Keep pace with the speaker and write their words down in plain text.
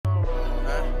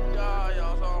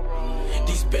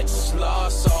It's La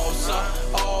Sosa,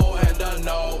 oh, and the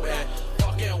no, and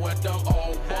fucking with them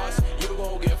old boss, you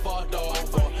gon' get fucked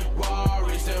over.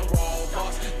 Rarries and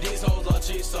Rovers, these hoes are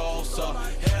cheap Sosa.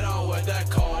 Head on with that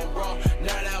Cobra,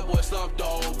 now that boy slumped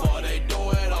over. They do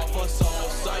it all for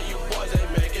Sosa, you boys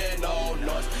ain't making no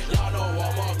noise. Y'all know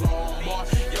I'm a grown boy,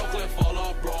 your clip full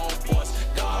of broke boys.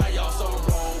 God, y'all some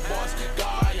robots,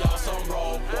 God, y'all some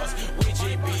robots. We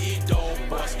GBE dope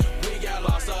boys, we got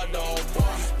lots of dope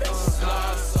boys. It's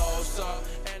La Sosa.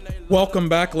 Welcome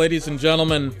back, ladies and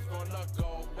gentlemen.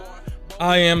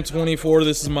 I am 24.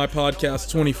 This is my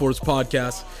podcast, 24's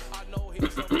podcast.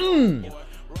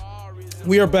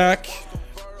 We are back.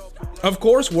 Of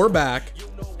course, we're back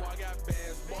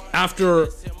after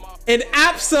an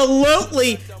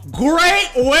absolutely great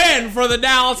win for the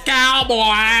Dallas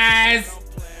Cowboys.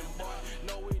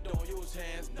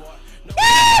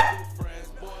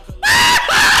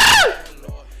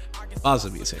 Pause the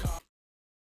music.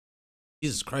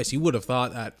 Jesus Christ, you would have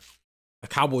thought that the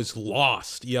Cowboys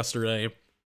lost yesterday,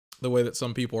 the way that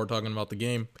some people are talking about the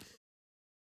game.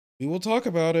 We will talk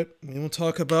about it. We will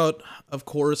talk about, of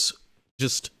course,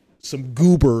 just some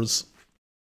goobers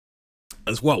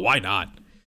as well. Why not?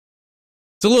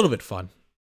 It's a little bit fun.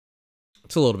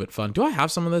 It's a little bit fun. Do I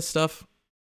have some of this stuff?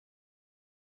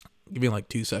 Give me like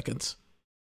 2 seconds.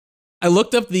 I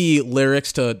looked up the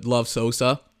lyrics to Love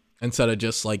Sosa instead of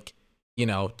just like, you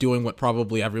know, doing what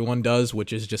probably everyone does,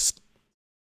 which is just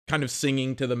kind of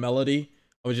singing to the melody.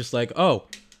 I was just like, oh,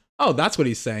 that's what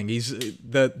he's saying. He's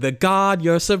the God,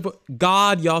 you're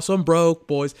some broke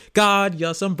boys. God,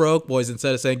 you're some broke boys.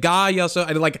 Instead of saying God, you're so,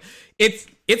 like, it's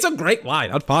a great line.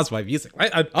 I'd pause my music.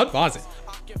 I'd pause it.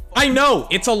 I know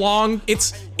it's a long.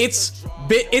 It's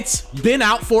been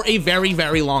out for a very,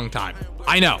 very long time.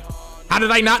 I know. How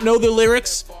did I not know the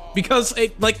lyrics? Because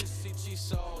it like.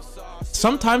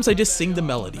 Sometimes I just sing the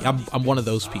melody. I'm one of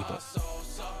those people.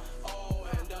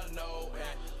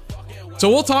 So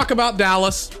we'll talk about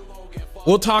Dallas.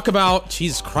 We'll talk about,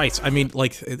 Jesus Christ. I mean,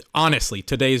 like, honestly,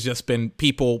 today's just been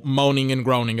people moaning and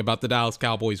groaning about the Dallas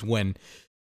Cowboys win.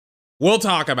 We'll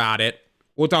talk about it.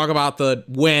 We'll talk about the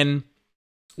win.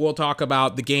 We'll talk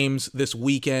about the games this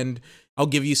weekend. I'll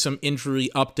give you some injury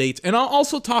updates. And I'll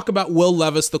also talk about Will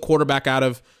Levis, the quarterback out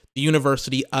of the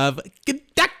University of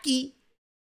Kentucky.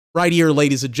 Right here,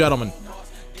 ladies and gentlemen,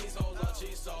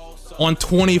 on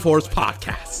 24's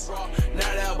podcast.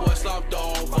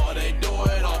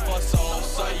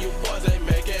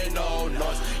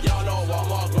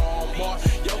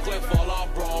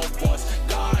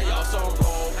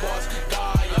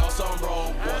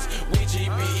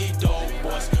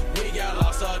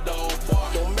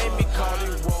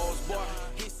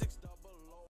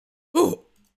 Ooh.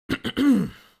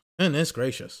 Goodness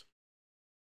gracious.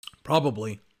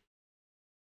 Probably.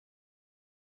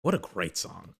 What a great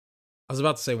song. I was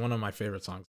about to say one of my favorite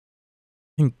songs.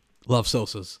 I think Love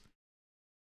Sosa's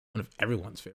one of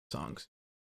everyone's favorite songs.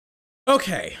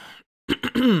 Okay.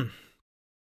 I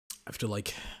have to,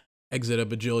 like, exit a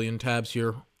bajillion tabs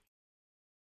here.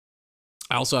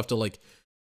 I also have to, like,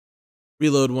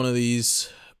 reload one of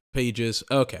these pages.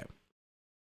 Okay.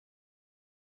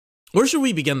 Where should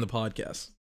we begin the podcast?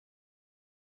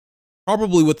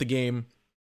 Probably with the game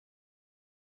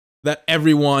that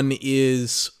everyone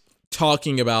is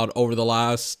talking about over the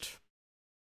last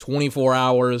 24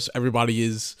 hours. Everybody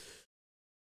is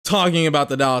talking about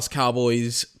the Dallas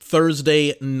Cowboys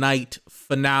Thursday night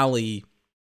finale.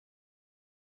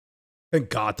 Thank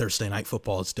God Thursday night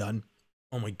football is done.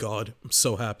 Oh my God, I'm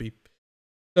so happy.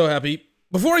 So happy.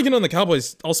 Before I get on the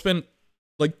Cowboys, I'll spend,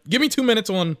 like, give me 2 minutes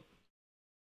on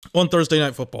Thursday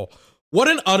night football. What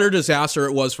an utter disaster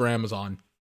it was for Amazon.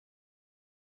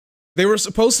 They were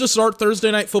supposed to start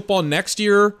Thursday night football next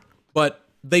year, but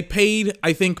they paid,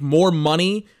 I think, more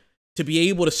money to be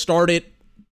able to start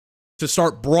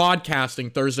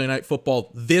broadcasting Thursday night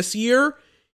football this year.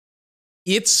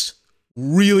 It's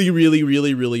really, really,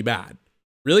 really, really bad.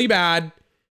 Really bad.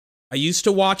 I used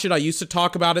to watch it. I used to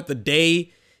talk about it the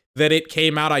day that it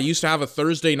came out. I used to have a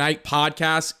Thursday night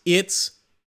podcast. It's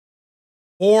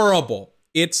horrible.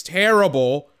 It's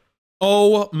terrible.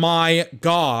 Oh my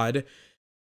God.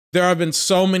 There have been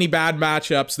so many bad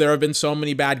matchups. There have been so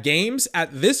many bad games. At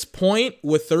this point,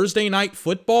 with Thursday night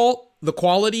football, the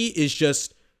quality is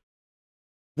just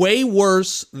way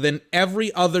worse than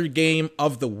every other game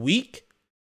of the week.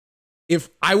 If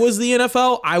I was the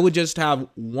NFL, I would just have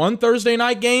one Thursday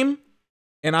night game,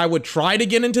 and I would try to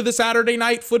get into the Saturday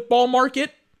night football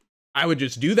market. I would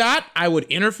just do that. I would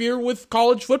interfere with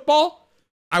college football.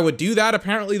 I would do that.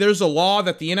 Apparently, there's a law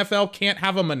that the NFL can't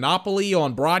have a monopoly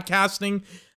on broadcasting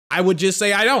I would just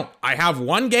say I don't. I have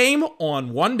one game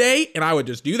on one day, and I would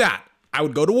just do that. I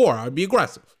would go to war. I would be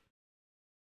aggressive.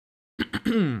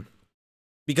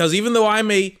 Because even though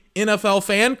I'm a NFL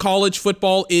fan, college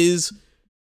football is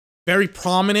very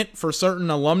prominent for certain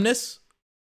alumnus.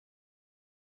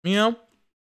 You know,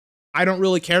 I don't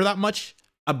really care that much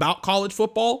about college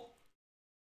football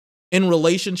in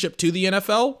relationship to the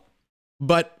NFL,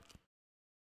 but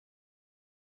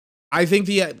I think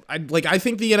the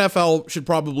NFL should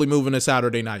probably move into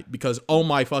Saturday night because oh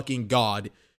my fucking God,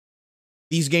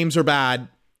 these games are bad.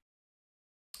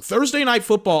 Thursday night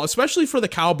football, especially for the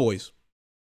Cowboys.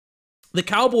 The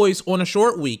Cowboys on a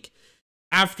short week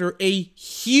after a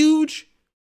huge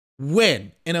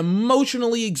win, an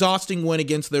emotionally exhausting win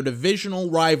against their divisional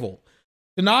rival,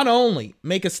 to not only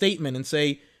make a statement and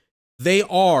say they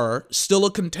are still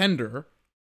a contender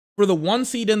for the 1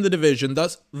 seed in the division,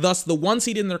 thus the 1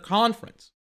 seed in their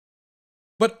conference,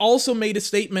 but also made a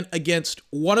statement against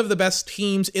one of the best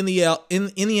teams in the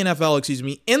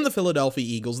NFL, in the Philadelphia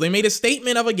Eagles. They made a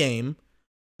statement of a game.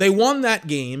 They won that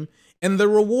game, and the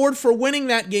reward for winning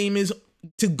that game is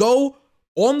to go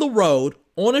on the road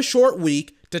on a short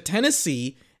week to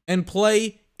Tennessee and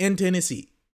play in Tennessee.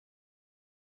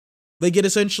 They get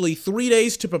essentially 3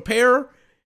 days to prepare,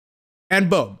 and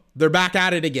boom, they're back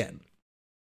at it again.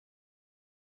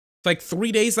 It's like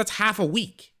 3 days, that's half a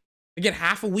week. They get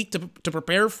half a week to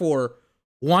prepare for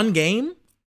one game.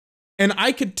 And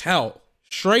I could tell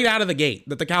straight out of the gate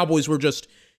that the Cowboys were just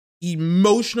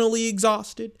emotionally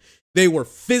exhausted. They were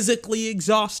physically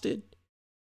exhausted.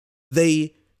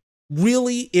 They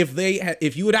really,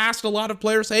 if you had asked a lot of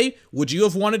players, hey, would you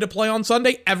have wanted to play on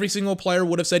Sunday? Every single player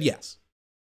would have said yes.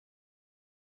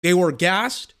 They were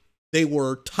gassed. They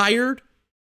were tired.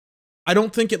 I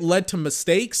don't think it led to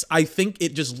mistakes. I think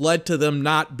it just led to them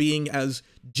not being as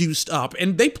juiced up.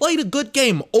 And they played a good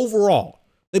game overall.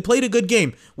 They played a good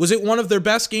game. Was it one of their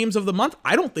best games of the month?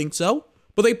 I don't think so.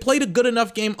 But they played a good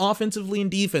enough game offensively and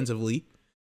defensively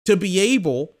to be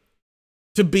able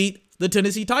to beat the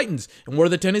Tennessee Titans. And were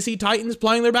the Tennessee Titans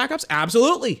playing their backups?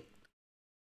 Absolutely.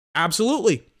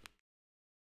 Absolutely.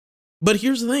 But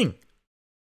here's the thing.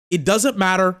 It doesn't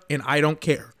matter, and I don't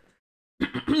care.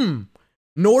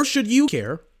 Nor should you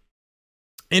care,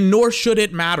 and nor should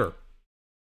it matter.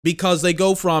 Because they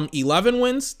go from 11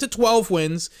 wins to 12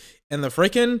 wins, and the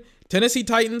freaking Tennessee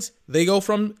Titans, they go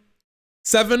from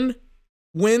 7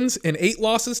 wins and 8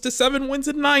 losses to 7 wins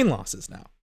and 9 losses now.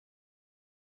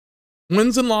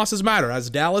 Wins and losses matter. As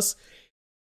Dallas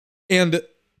and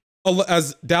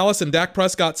Dak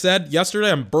Prescott said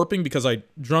yesterday, I'm burping because I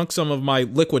drunk some of my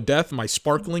Liquid Death, my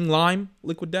sparkling lime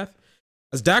Liquid Death.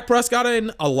 As Dak Prescott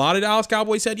and a lot of Dallas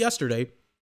Cowboys said yesterday,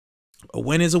 a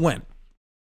win is a win.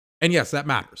 And yes, that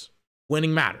matters.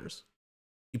 Winning matters.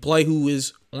 You play who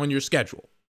is on your schedule.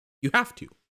 You have to.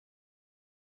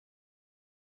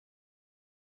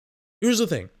 Here's the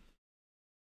thing.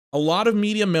 A lot of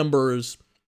media members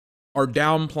are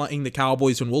downplaying the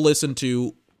Cowboys, and we'll listen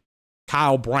to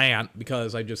Kyle Brandt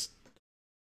because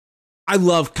I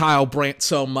love Kyle Brandt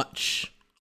so much.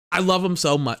 I love him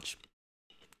so much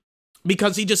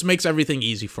because he just makes everything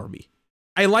easy for me.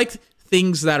 I like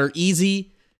things that are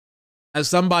easy. As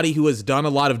somebody who has done a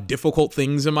lot of difficult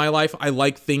things in my life, I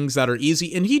like things that are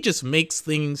easy, and he just makes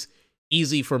things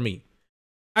easy for me.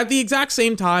 At the exact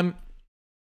same time,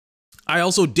 I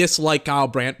also dislike Kyle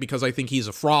Brandt because I think he's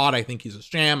a fraud. I think he's a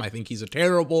sham. I think he's a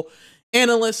terrible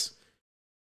analyst.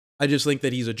 I just think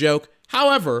that he's a joke.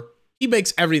 However, he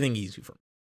makes everything easy for me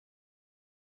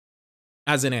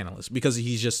as an analyst because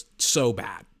he's just so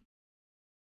bad.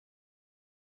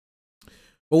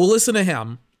 But we'll listen to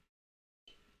him.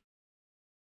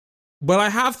 But I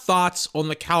have thoughts on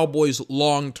the Cowboys'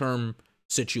 long-term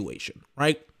situation,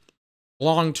 right?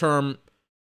 Long-term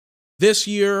this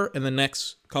year and the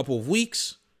next couple of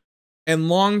weeks, and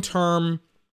long-term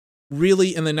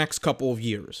really in the next couple of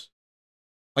years.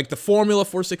 Like the formula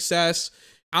for success,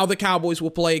 how the Cowboys will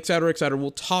play, et cetera, et cetera.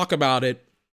 We'll talk about it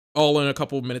all in a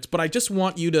couple of minutes, but I just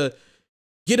want you to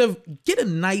get a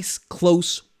nice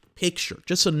close picture,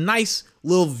 just a nice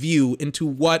little view into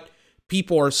what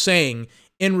people are saying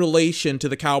in relation to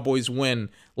the Cowboys' win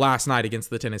last night against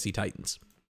the Tennessee Titans.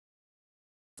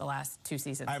 The last 2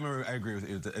 seasons. I agree with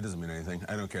you. It doesn't mean anything.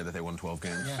 I don't care that they won 12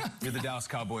 games. Yeah. You're the Dallas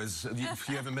Cowboys.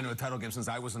 You haven't been to a title game since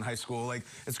I was in high school. Like,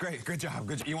 it's great. Good job.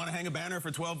 Good. You want to hang a banner for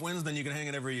 12 wins? Then you can hang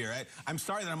it every year. I'm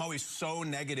sorry that I'm always so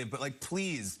negative, but like,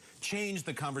 please change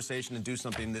the conversation and do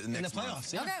something next in the month.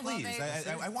 playoffs. Yeah, okay, please.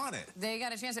 Well, I want it. They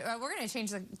got a chance. We're going to change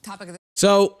the topic of the.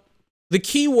 So the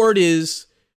key word is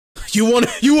you want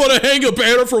to hang a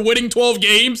banner for winning 12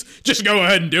 games? Just go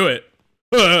ahead and do it.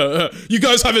 You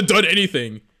guys haven't done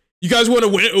anything. You guys want to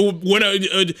win?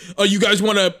 You guys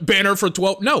want a banner for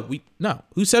 12? No.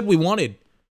 Who said we wanted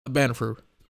a banner for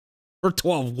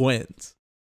 12 wins?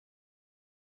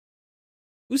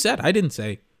 Who said? I didn't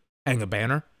say hang a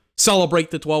banner.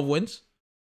 Celebrate the 12 wins.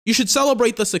 You should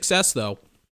celebrate the success, though.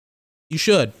 You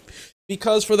should.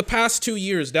 Because for the past 2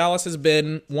 years, Dallas has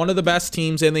been one of the best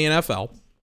teams in the NFL.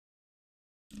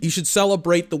 You should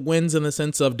celebrate the wins in the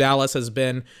sense of Dallas has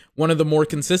been one of the more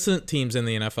consistent teams in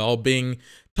the NFL, being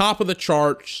top of the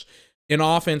charts in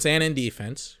offense and in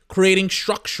defense, creating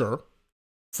structure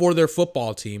for their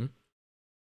football team.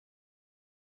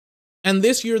 And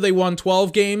this year they won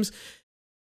 12 games.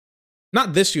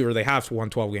 Not this year they have won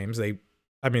 12 games. They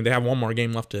have one more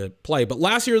game left to play. But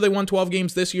last year they won 12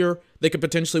 games. This year they could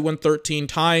potentially win 13,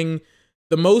 tying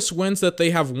the most wins that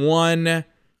they have won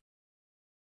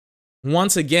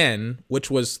once again, which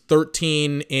was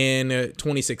 13 in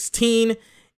 2016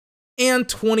 and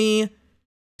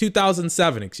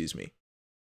 2007, excuse me.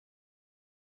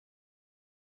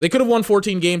 They could have won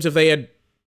 14 games if they had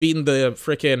beaten the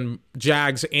freaking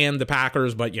Jags and the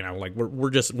Packers, but we're not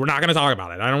going to talk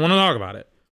about it. I don't want to talk about it.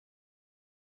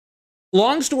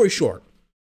 Long story short,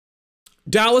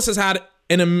 Dallas has had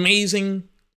an amazing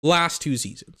last 2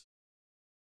 seasons.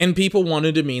 And people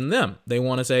wanted to mean them. They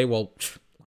want to say, well,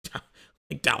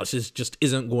 Dallas just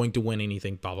isn't going to win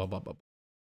anything, blah, blah, blah, blah.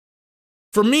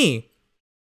 For me,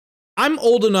 I'm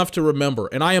old enough to remember,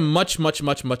 and I am much, much,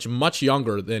 much, much, much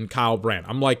younger than Kyle Brandt.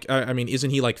 I'm like,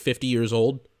 isn't he like 50 years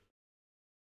old?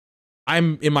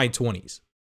 I'm in my 20s.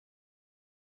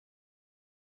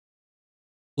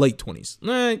 Late 20s.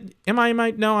 Am I in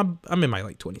my... No, I'm in my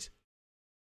late 20s.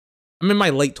 I'm in my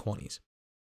late 20s.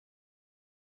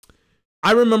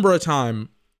 I remember a time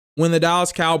when the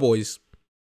Dallas Cowboys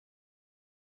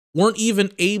weren't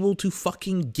even able to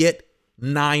fucking get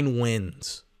 9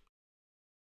 wins.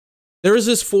 There was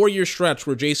this 4-year stretch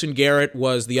where Jason Garrett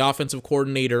was the offensive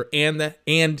coordinator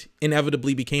and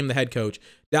inevitably became the head coach.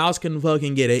 Dallas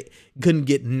couldn't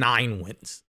get 9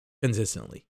 wins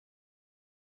consistently.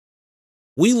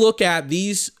 We look at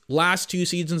these last 2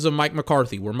 seasons of Mike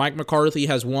McCarthy, where Mike McCarthy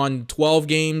has won 12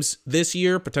 games this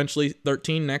year, potentially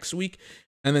 13 next week,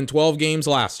 and then 12 games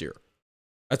last year.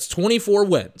 That's 24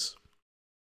 wins.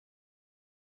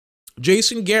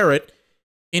 Jason Garrett,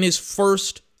 in his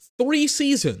first 3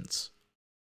 seasons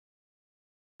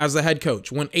as the head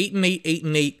coach, went 8-8,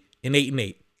 8-8, and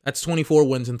 8-8. That's 24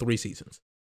 wins in 3 seasons.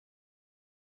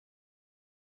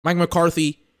 Mike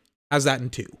McCarthy has that in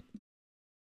 2.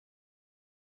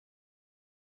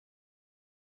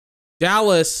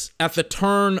 Dallas, at the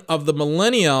turn of the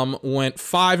millennium, went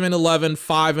 5-11,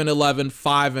 5-11,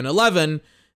 5-11,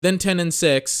 then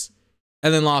 10-6,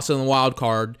 and then lost in the wild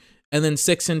card, and then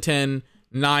 6-10,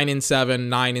 9-7,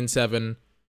 9-7,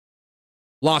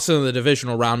 lost in the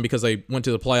divisional round because they went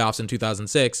to the playoffs in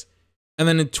 2006, and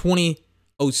then in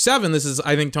 2007, this is,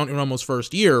 I think, Tony Romo's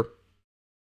first year,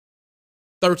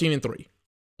 13-3,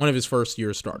 one of his first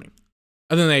years starting,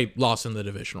 and then they lost in the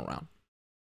divisional round.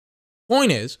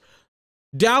 Point is,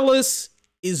 Dallas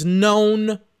is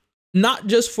known not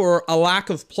just for a lack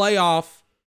of playoff,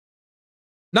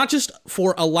 not just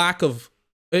for a lack of,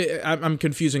 I'm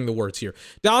confusing the words here.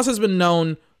 Dallas has been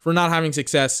known for not having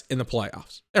success in the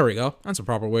playoffs. There we go. That's a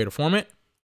proper way to form it.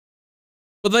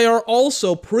 But they are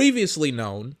also previously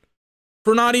known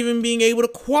for not even being able to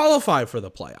qualify for the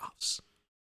playoffs.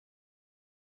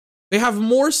 They have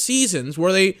more seasons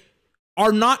where they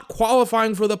are not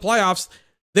qualifying for the playoffs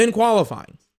than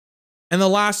qualifying. In the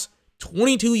last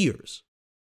 22 years,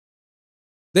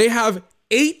 they have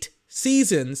 8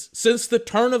 seasons since the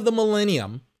turn of the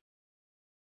millennium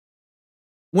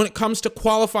when it comes to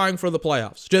qualifying for the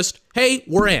playoffs. Just, hey,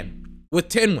 we're in with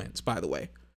 10 wins, by the way.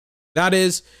 That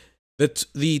is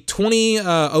the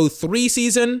 2003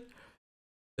 season,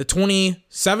 the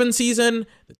 27 season,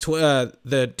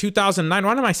 the 2009.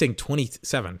 Why am I saying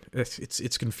 27?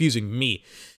 It's confusing me.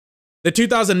 The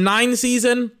 2009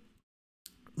 season,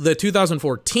 the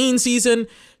 2014 season,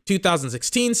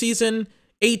 2016 season,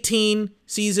 18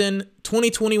 season,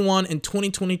 2021, and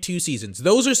 2022 seasons.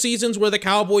 Those are seasons where the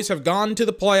Cowboys have gone to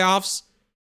the playoffs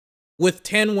with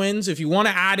 10 wins. If you want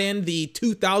to add in the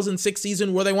 2006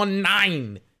 season where they won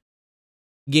 9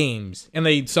 games and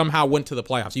they somehow went to the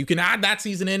playoffs, you can add that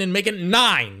season in and make it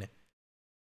 9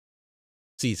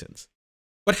 seasons.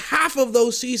 But half of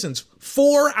those seasons,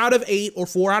 4 out of 8 or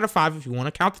 4 out of 5, if you want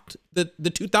to count the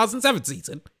 2007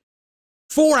 season,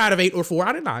 4 out of 8 or 4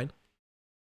 out of 9,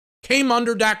 came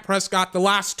under Dak Prescott. The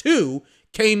last 2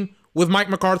 came with Mike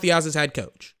McCarthy as his head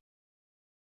coach.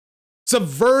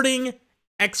 Subverting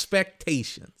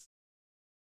expectations.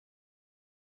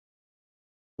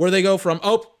 where they go from,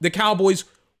 oh, the Cowboys.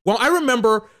 Well, I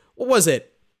remember, what was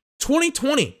it?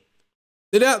 2020.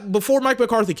 Before Mike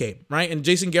McCarthy came, right? And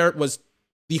Jason Garrett was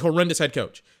the horrendous head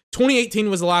coach.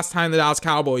 2018 was the last time the Dallas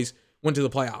Cowboys went to the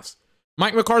playoffs.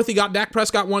 Mike McCarthy got Dak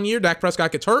Prescott 1 year. Dak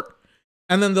Prescott gets hurt.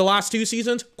 And then the last 2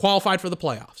 seasons, qualified for the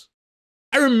playoffs.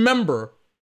 I remember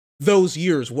those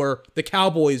years where the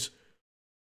Cowboys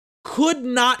could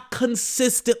not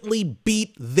consistently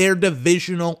beat their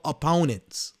divisional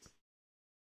opponents.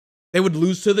 They would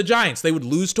lose to the Giants. They would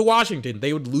lose to Washington.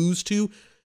 They would lose to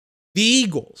the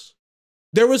Eagles.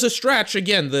 There was a stretch,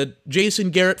 again, the Jason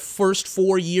Garrett first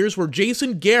 4 years, where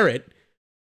Jason Garrett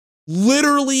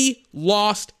literally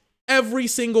lost every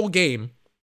single game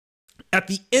at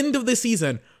the end of the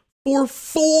season for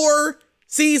 4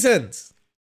 seasons.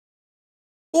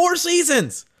 4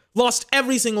 seasons. Lost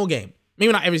every single game.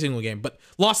 Maybe not every single game, but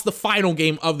lost the final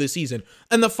game of the season.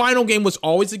 And the final game was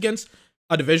always against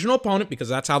a divisional opponent, because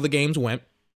that's how the games went.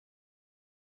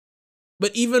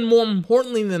 But even more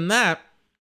importantly than that,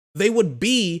 they would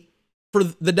be for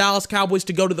the Dallas Cowboys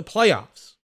to go to the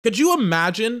playoffs. Could you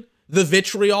imagine the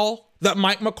vitriol that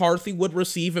Mike McCarthy would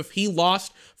receive if he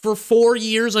lost for 4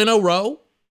 years in a row?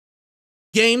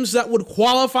 Games that would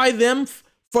qualify them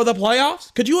for the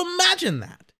playoffs? Could you imagine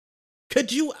that?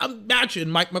 Could you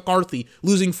imagine Mike McCarthy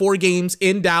losing 4 games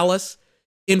in Dallas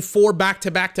in 4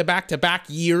 back-to-back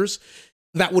years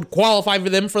that would qualify for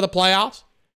them for the playoffs?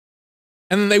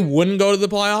 And then they wouldn't go to the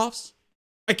playoffs?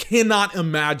 I cannot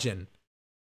imagine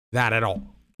that at all.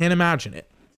 Can't imagine it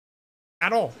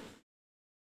at all.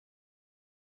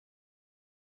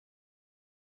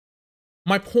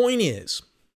 My point is,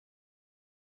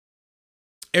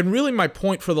 and really my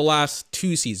point for the last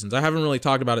 2 seasons, I haven't really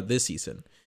talked about it this season,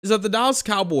 is that the Dallas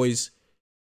Cowboys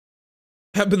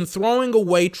have been throwing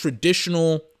away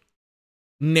traditional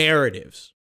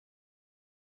narratives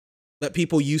that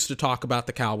people used to talk about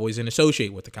the Cowboys and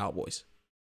associate with the Cowboys.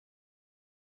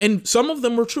 And some of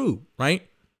them were true, right?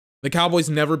 The Cowboys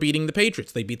never beating the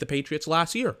Patriots. They beat the Patriots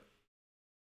last year.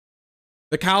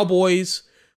 The Cowboys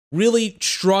really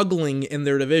struggling in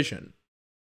their division.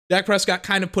 Dak Prescott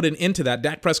kind of put an end to that.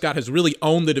 Dak Prescott has really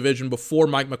owned the division before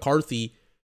Mike McCarthy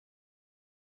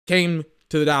came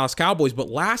to the Dallas Cowboys. But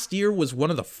last year was one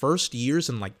of the first years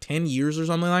in like 10 years or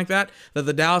something like that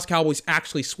the Dallas Cowboys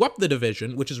actually swept the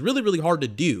division, which is really, really hard to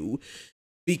do,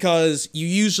 because you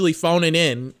usually phone it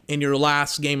in your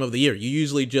last game of the year. You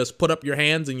usually just put up your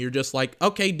hands and you're just like,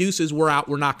 okay, deuces, we're out.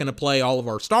 We're not going to play all of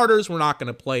our starters. We're not going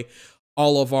to play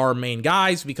all of our main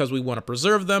guys because we want to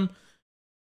preserve them.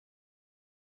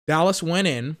 Dallas went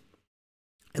in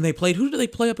and they played, who did they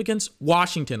play up against?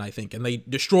 Washington, I think, and they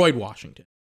destroyed Washington.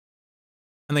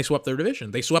 And they swept their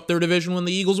division. They swept their division when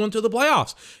the Eagles went to the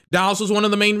playoffs. Dallas was one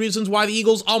of the main reasons why the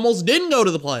Eagles almost didn't go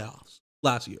to the playoffs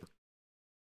last year,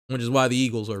 which is why the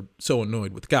Eagles are so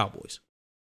annoyed with the Cowboys.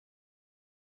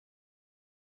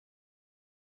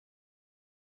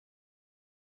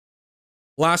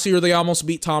 Last year, they almost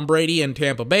beat Tom Brady in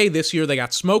Tampa Bay. This year, they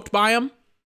got smoked by him.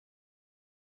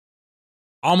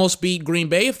 Almost beat Green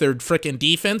Bay if their freaking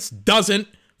defense doesn't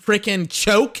freaking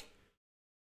choke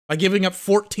by giving up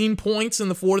 14 points in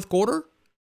the fourth quarter.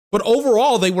 But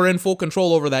overall, they were in full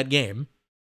control over that game.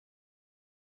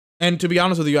 And to be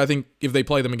honest with you, I think if they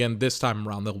play them again this time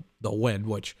around, they'll win,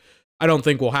 which I don't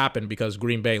think will happen because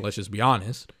Green Bay, let's just be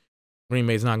honest, Green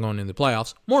Bay's not going into the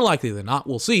playoffs. More likely than not,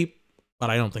 we'll see, but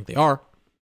I don't think they are.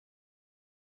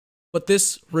 But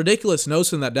this ridiculous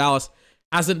notion that Dallas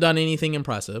hasn't done anything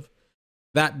impressive,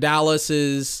 that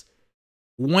Dallas's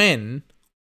win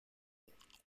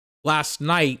last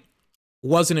night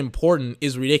wasn't important,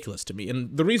 is ridiculous to me.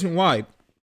 And the reason why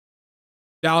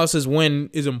Dallas's win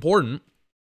is important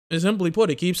is, simply put,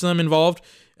 it keeps them involved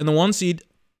in the 1 seed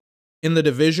in the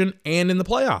division and in the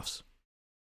playoffs.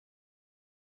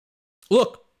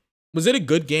 Look, was it a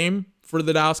good game for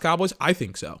the Dallas Cowboys? I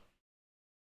think so.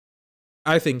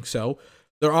 I think so.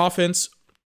 Their offense,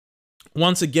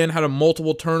 once again, had a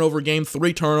multiple turnover game,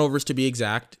 3 turnovers to be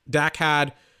exact. Dak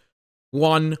had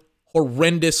one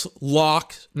horrendous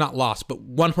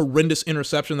one horrendous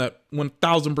interception that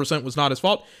 1,000% was not his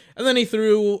fault. And then he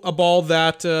threw a ball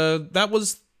that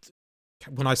was,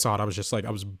 when I saw it, I was just like,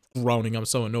 I was groaning. I'm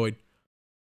so annoyed.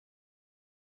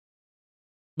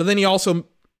 But then he also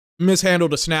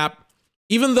mishandled a snap.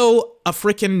 Even though a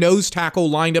freaking nose tackle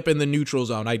lined up in the neutral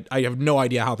zone, I have no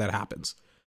idea how that happens.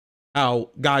 How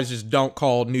guys just don't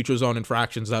call neutral zone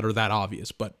infractions that are that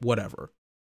obvious, but whatever.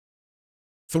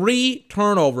 3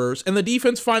 turnovers, and the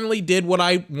defense finally did what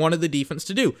I wanted the defense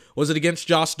to do. Was it against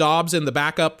Josh Dobbs and the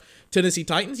backup Tennessee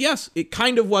Titans? Yes, it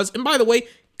kind of was. And by the way,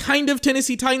 kind of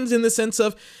Tennessee Titans in the sense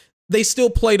of they still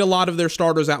played a lot of their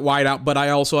starters at wideout, but I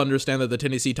also understand that the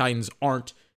Tennessee Titans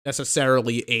aren't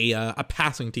necessarily a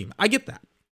passing team. I get that.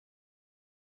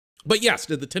 But yes,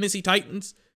 did the Tennessee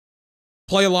Titans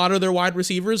play a lot of their wide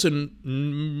receivers and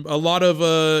not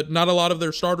a lot of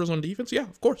their starters on defense? Yeah,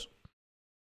 of course.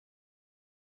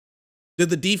 Did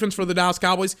the defense for the Dallas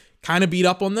Cowboys kind of beat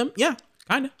up on them? Yeah,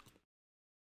 kind of.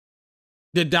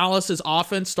 Did Dallas's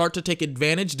offense start to take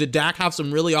advantage? Did Dak have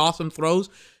some really awesome throws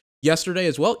yesterday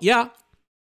as well? Yeah.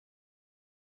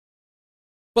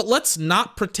 But let's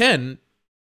not pretend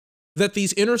that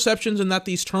these interceptions and that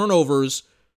these turnovers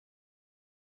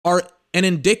are an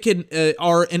indication,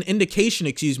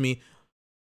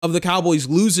 of the Cowboys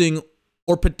losing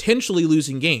or potentially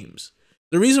losing games.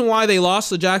 The reason why they lost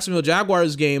the Jacksonville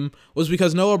Jaguars game was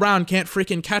because Noah Brown can't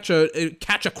freaking catch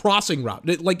a crossing route.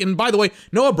 And by the way,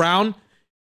 Noah Brown,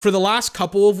 for the last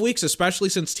couple of weeks, especially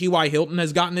since T.Y. Hilton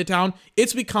has gotten to town,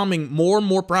 it's becoming more and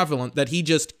more prevalent that he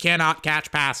just cannot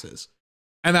catch passes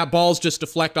and that balls just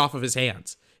deflect off of his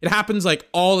hands. It happens like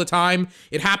all the time.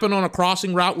 It happened on a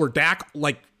crossing route where Dak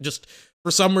just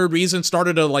for some weird reason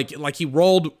started to he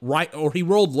rolled right or he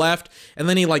rolled left and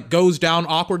then he goes down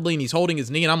awkwardly and he's holding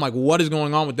his knee and I'm like, what is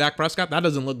going on with Dak Prescott? That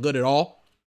doesn't look good at all.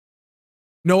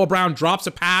 Noah Brown drops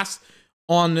a pass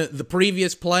on the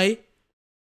previous play.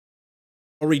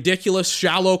 A ridiculous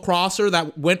shallow crosser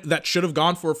that should have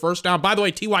gone for a first down. By the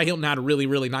way, T.Y. Hilton had a really,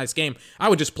 really nice game. I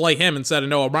would just play him instead of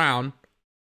Noah Brown.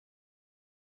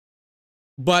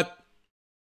 But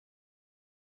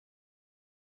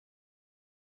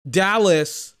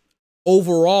Dallas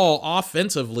overall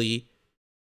offensively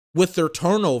with their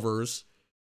turnovers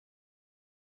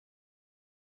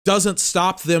doesn't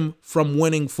stop them from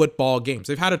winning football games.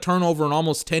 They've had a turnover in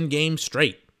almost 10 games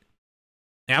straight.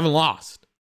 They haven't lost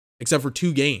except for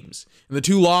 2 games. And the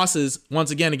 2 losses,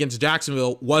 once again, against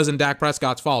Jacksonville wasn't Dak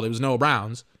Prescott's fault. It was Noah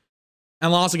Brown's.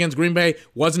 And loss against Green Bay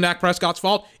wasn't Dak Prescott's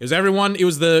fault. It was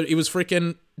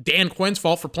freaking Dan Quinn's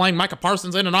fault for playing Micah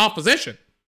Parsons in an off position.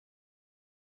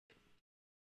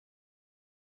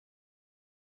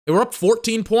 They were up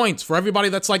 14 points for everybody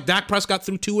that's like Dak Prescott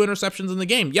threw 2 interceptions in the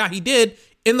game. Yeah, he did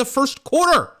in the first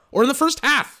quarter or in the first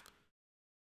half.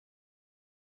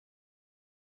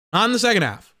 Not in the second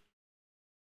half.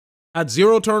 Had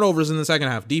 0 turnovers in the second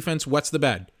half. Defense wets the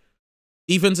bed.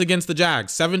 Defense against the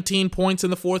Jags, 17 points in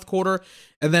the fourth quarter,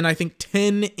 and then I think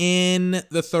 10 in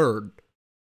the third.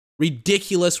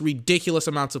 Ridiculous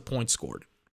amounts of points scored.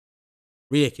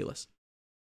 Ridiculous.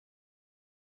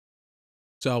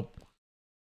 So,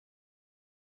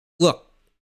 look,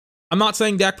 I'm not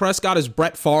saying Dak Prescott is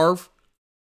Brett Favre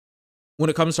when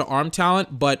it comes to arm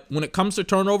talent, but when it comes to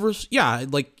turnovers, yeah,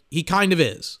 he kind of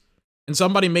is. And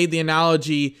somebody made the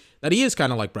analogy that he is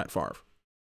kind of like Brett Favre.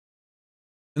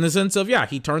 In the sense of, yeah,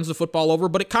 he turns the football over,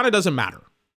 but it kind of doesn't matter.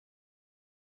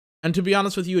 And to be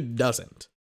honest with you, it doesn't.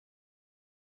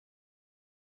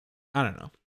 I don't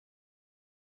know.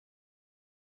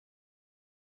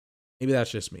 Maybe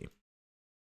that's just me.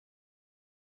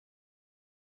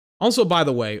 Also, by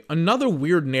the way, another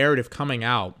weird narrative coming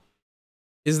out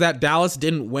is that Dallas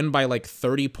didn't win by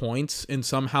 30 points, and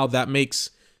somehow that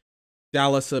makes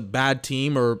Dallas a bad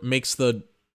team or makes the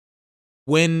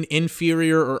win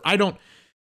inferior, or I don't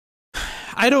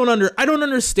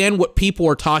understand what people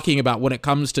are talking about when it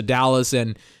comes to Dallas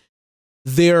and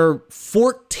their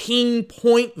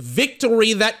 14-point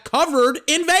victory that covered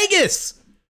in Vegas.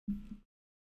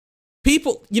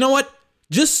 People, you know what?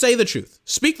 Just say the truth.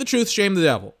 Speak the truth, shame the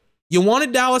devil. You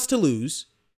wanted Dallas to lose.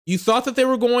 You thought that they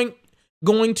were going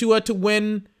to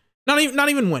win. Not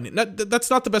even win. That's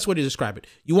not the best way to describe it.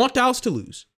 You want Dallas to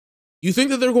lose. You think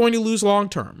that they're going to lose long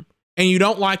term, and you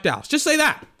don't like Dallas. Just say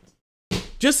that.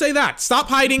 Just say that. Stop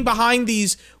hiding behind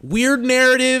these weird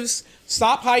narratives.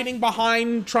 Stop hiding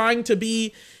behind trying to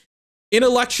be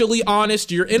intellectually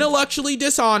honest. You're intellectually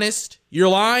dishonest. You're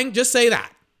lying. Just say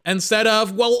that. Instead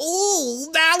of,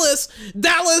 Dallas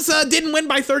didn't win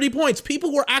by 30 points.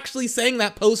 People were actually saying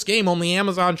that post-game on the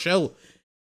Amazon show. It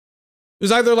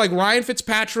was either Ryan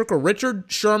Fitzpatrick or Richard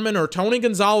Sherman or Tony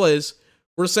Gonzalez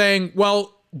were saying,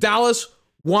 Dallas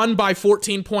won by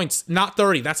 14 points, not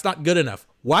 30. That's not good enough.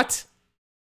 What?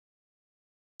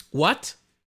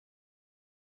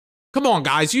 Come on,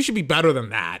 guys. You should be better than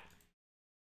that.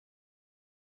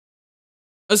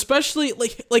 Especially,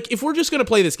 if we're just going to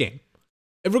play this game.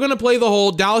 If we're going to play the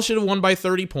whole Dallas should have won by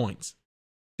 30 points.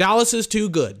 Dallas is too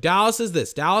good. Dallas is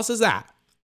this. Dallas is that.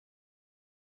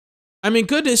 I mean,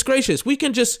 goodness gracious. We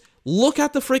can just look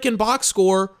at the freaking box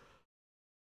score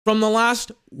from the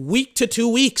last week to 2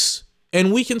 weeks,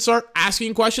 and we can start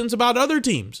asking questions about other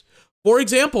teams. For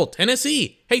example,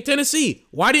 Tennessee. Hey, Tennessee,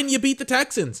 why didn't you beat the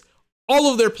Texans?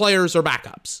 all of their players are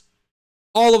backups.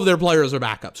 All of their players are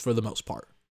backups for the most part.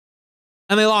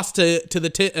 And they lost to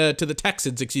the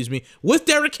Texans, with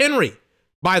Derrick Henry,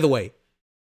 by the way.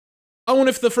 Oh, and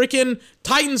if the freaking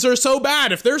Titans are so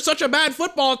bad, if they're such a bad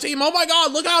football team, oh my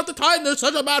God, look out the Titans, they're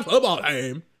such a bad football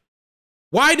team.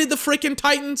 Why did the freaking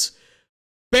Titans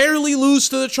barely lose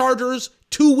to the Chargers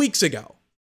 2 weeks ago?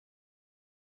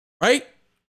 Right?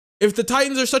 If the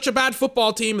Titans are such a bad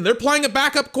football team and they're playing a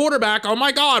backup quarterback, oh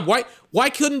my God, why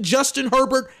couldn't Justin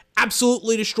Herbert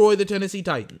absolutely destroy the Tennessee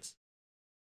Titans?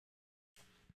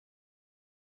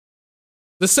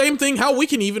 The same thing, hell, we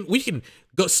can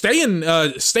go stay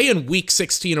in week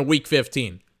 16 or week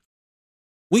 15.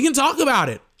 We can talk about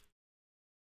it.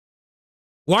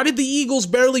 Why did the Eagles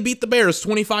barely beat the Bears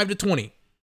 25-20?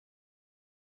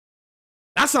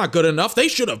 That's not good enough. They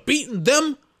should have beaten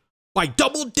them by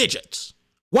double digits.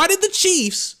 Why did the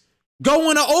Chiefs go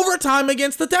into overtime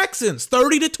against the Texans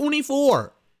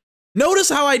 30-24? Notice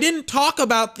how I didn't talk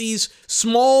about these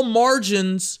small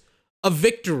margins of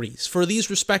victories for these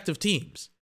respective teams.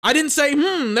 I didn't say,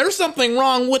 there's something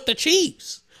wrong with the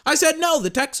Chiefs. I said, no, the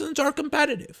Texans are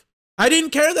competitive. I didn't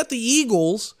care that the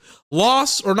Eagles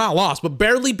but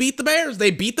barely beat the Bears. They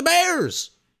beat the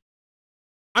Bears.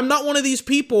 I'm not one of these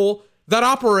people that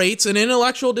operates in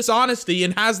intellectual dishonesty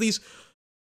and has these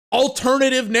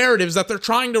alternative narratives that they're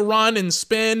trying to run and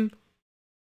spin,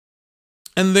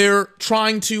 and they're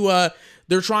trying to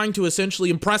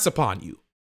essentially impress upon you.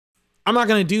 I'm not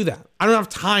going to do that. I don't have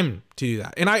time to do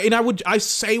that. And I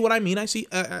say what I mean.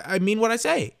 I mean what I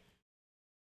say.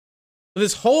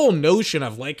 This whole notion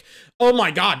of like, oh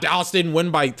my God, Dallas didn't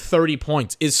win by 30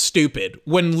 points is stupid.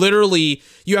 When literally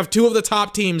you have two of the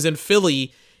top teams in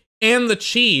Philly and the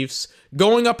Chiefs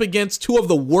going up against two of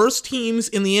the worst teams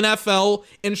in the NFL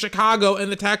in Chicago and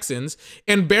the Texans,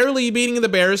 and barely beating the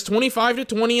Bears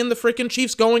 25-20, and the freaking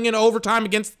Chiefs going into overtime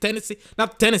against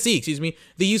the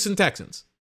Houston Texans.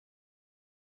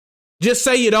 Just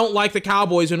say you don't like the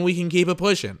Cowboys and we can keep it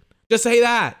pushing. Just say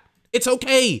that. It's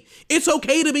okay. It's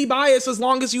okay to be biased as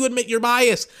long as you admit you're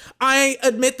biased. I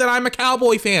admit that I'm a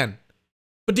Cowboy fan.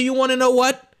 But do you want to know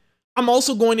what? I'm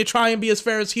also going to try and be as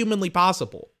fair as humanly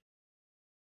possible.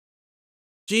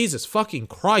 Jesus fucking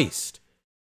Christ.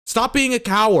 Stop being a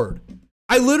coward.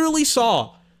 I literally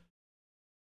saw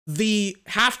the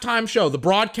halftime show, the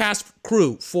broadcast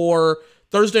crew for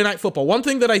Thursday Night Football. One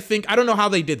thing that I don't know how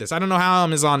they did this. I don't know how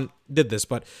Amazon did this,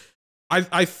 but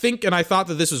I think, and I thought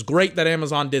that this was great that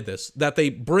Amazon did this, that they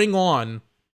bring on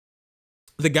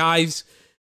the guys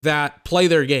that play in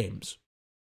their games.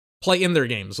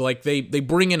 Like they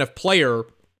bring in a player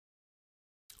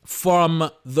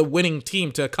from the winning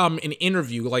team to come and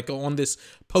interview, like on this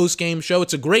post-game show.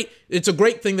 It's a great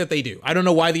thing that they do. I don't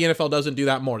know why the NFL doesn't do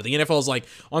that more. The NFL is like,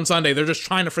 on Sunday, they're just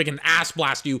trying to freaking ass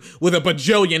blast you with a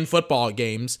bajillion football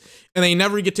games, and they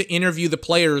never get to interview the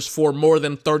players for more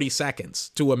than 30 seconds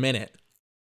to a minute.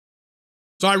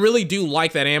 So I really do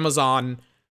like that Amazon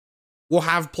will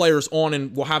have players on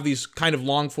and will have these kind of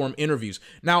long-form interviews.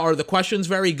 Now, are the questions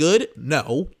very good?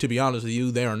 No, to be honest with you,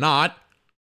 they are not.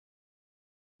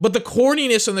 But the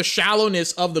corniness and the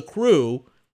shallowness of the crew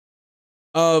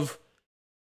of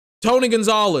Tony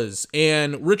Gonzalez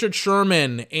and Richard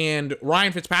Sherman and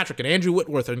Ryan Fitzpatrick and Andrew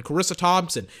Whitworth and Carissa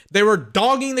Thompson, they were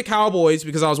dogging the Cowboys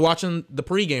because I was watching the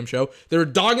pregame show. They were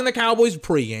dogging the Cowboys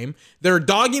pregame. They were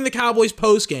dogging the Cowboys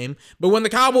postgame. But when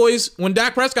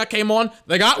Dak Prescott came on,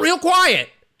 they got real quiet.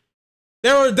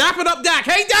 They were dapping up Dak.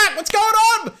 Hey, Dak, what's going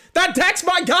on? That Dak's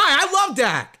my guy. I love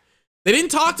Dak. They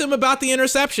didn't talk to him about the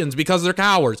interceptions because they're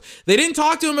cowards. They didn't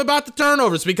talk to him about the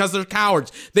turnovers because they're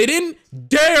cowards. They didn't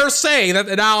dare say that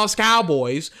the Dallas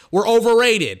Cowboys were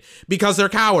overrated because they're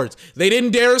cowards. They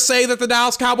didn't dare say that the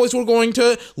Dallas Cowboys were going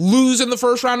to lose in the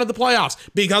first round of the playoffs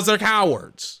because they're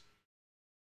cowards.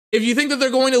 If you think that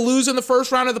they're going to lose in the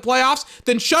first round of the playoffs,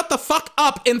 then shut the fuck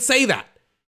up and say that.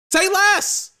 Say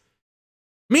less.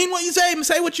 Mean what you say and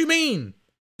say what you mean.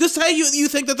 Just say you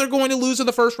think that they're going to lose in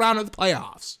the first round of the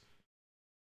playoffs.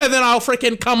 And then I'll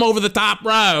freaking come over the top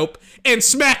rope and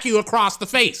smack you across the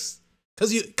face.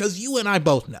 Because you and I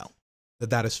both know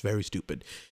that is very stupid.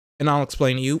 And I'll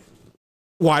explain to you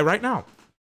why right now.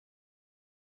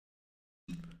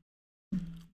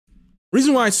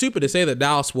 Reason why it's stupid to say that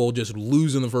Dallas will just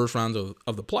lose in the first rounds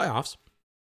of the playoffs.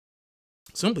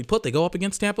 Simply put, they go up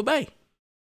against Tampa Bay.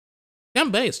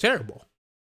 Tampa Bay is terrible.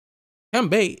 Tampa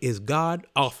Bay is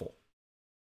god-awful.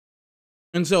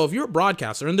 And so if you're a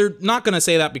broadcaster, and they're not going to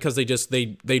say that because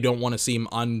they don't want to seem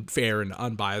unfair and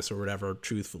unbiased or whatever,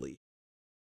 truthfully,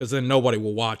 because then nobody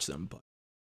will watch them. But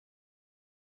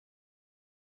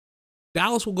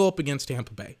Dallas will go up against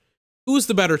Tampa Bay. Who is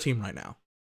the better team right now?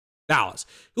 Dallas.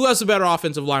 Who has the better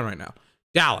offensive line right now?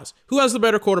 Dallas. Who has the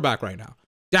better quarterback right now?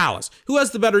 Dallas. Who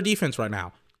has the better defense right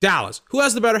now? Dallas. Who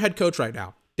has the better head coach right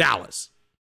now? Dallas.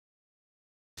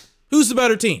 Who's the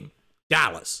better team?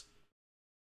 Dallas.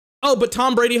 Oh, but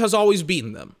Tom Brady has always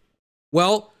beaten them.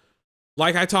 Well,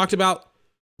 like I talked about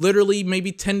literally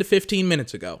maybe 10 to 15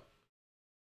 minutes ago,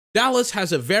 Dallas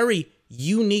has a very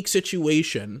unique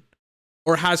situation,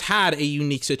 or has had a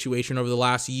unique situation over the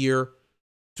last year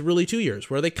to really 2 years,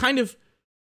 where they kind of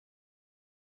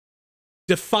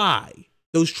defy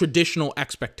those traditional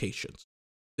expectations.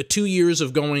 The 2 years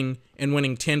of going and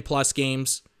winning 10 plus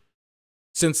games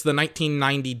since the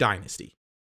 1990 dynasty.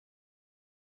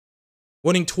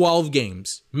 Winning 12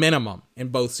 games minimum in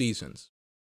both seasons,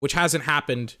 which hasn't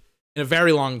happened in a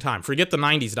very long time. Forget the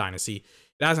 90s dynasty.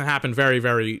 It hasn't happened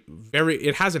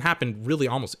it hasn't happened really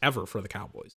almost ever for the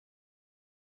Cowboys.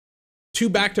 2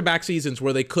 back-to-back seasons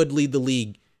where they could lead the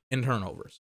league in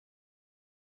turnovers.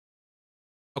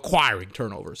 Acquiring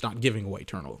turnovers, not giving away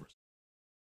turnovers.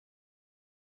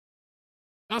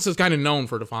 Dallas is kind of known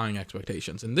for defying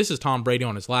expectations, and this is Tom Brady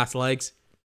on his last legs.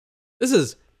 This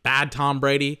is bad Tom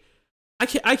Brady.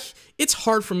 It's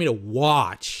hard for me to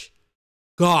watch.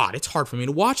 God, it's hard for me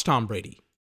to watch Tom Brady.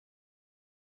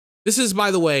 This is,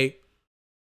 by the way,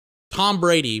 Tom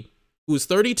Brady, who was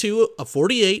 32 of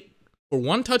 48 for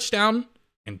 1 touchdown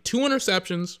and 2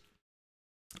 interceptions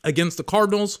against the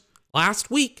Cardinals last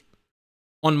week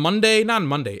on Monday. Not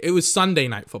Monday. It was Sunday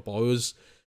Night Football. Was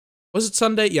it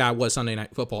Sunday? Yeah, it was Sunday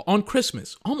Night Football on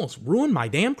Christmas. Almost ruined my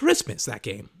damn Christmas. That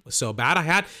game was so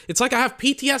bad. It's like I have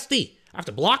PTSD. I have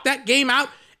to block that game out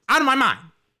of my mind.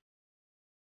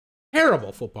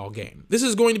 Terrible football game. This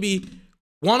is going to be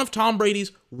one of Tom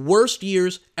Brady's worst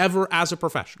years ever as a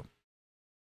professional.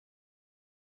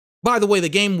 By the way, the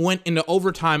game went into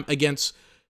overtime against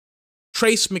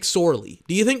Trace McSorley.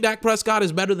 Do you think Dak Prescott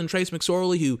is better than Trace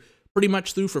McSorley, who pretty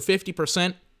much threw for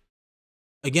 50%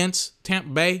 against Tampa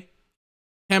Bay?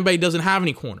 Tampa Bay doesn't have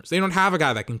any corners. They don't have a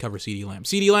guy that can cover CeeDee Lamb.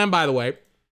 CeeDee Lamb, by the way,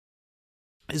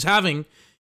 is having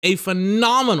a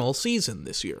phenomenal season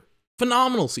this year.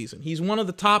 Phenomenal season. He's one of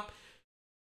the top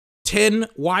 10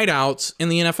 wideouts in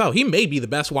the NFL. He may be the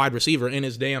best wide receiver in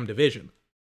his damn division.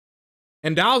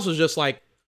 And Dallas was just like,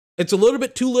 it's a little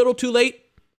bit too little, too late.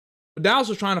 But Dallas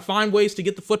was trying to find ways to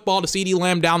get the football to CeeDee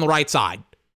Lamb down the right side.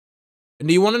 And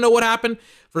do you want to know what happened?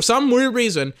 For some weird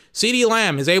reason, CeeDee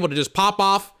Lamb is able to just pop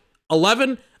off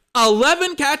 11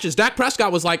 catches. Dak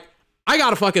Prescott was like, I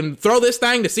got to fucking throw this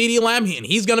thing to CeeDee Lamb, and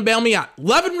he's going to bail me out.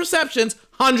 11 receptions,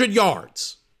 100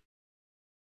 yards.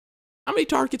 How many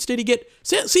targets did he get?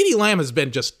 CeeDee Lamb has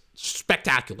been just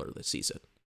spectacular this season.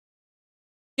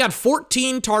 He had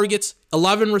 14 targets,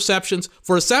 11 receptions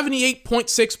for a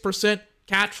 78.6%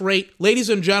 catch rate. Ladies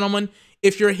and gentlemen,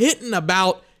 if you're hitting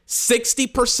about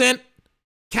 60%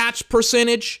 catch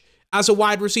percentage as a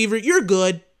wide receiver, you're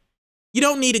good. You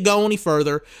don't need to go any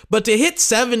further. But to hit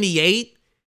 78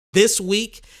 this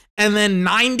week and then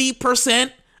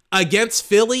 90% against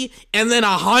Philly and then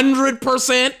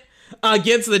 100%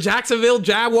 against the Jacksonville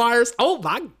Jaguars, oh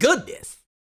my goodness.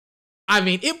 I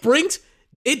mean,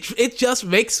 it just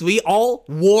makes me all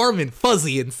warm and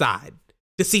fuzzy inside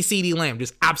to see CeeDee Lamb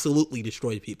just absolutely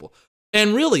destroy people.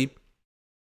 And really,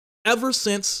 ever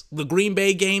since the Green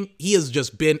Bay game, he has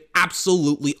just been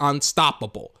absolutely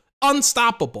unstoppable.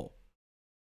 Unstoppable.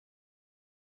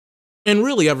 And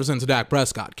really, ever since Dak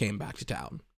Prescott came back to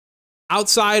town.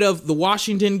 Outside of the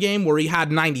Washington game where he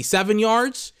had 97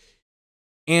 yards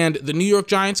and the New York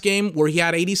Giants game where he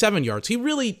had 87 yards, he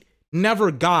really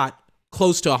never got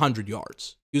close to 100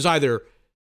 yards. He was either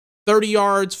 30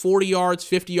 yards, 40 yards,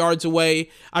 50 yards away.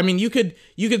 I mean, you could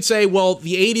say, well,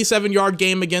 the 87-yard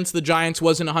game against the Giants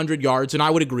wasn't 100 yards, and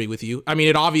I would agree with you. I mean,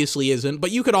 it obviously isn't,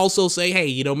 but you could also say,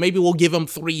 hey, maybe we'll give him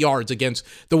 3 yards against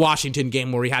the Washington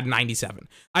game where he had 97.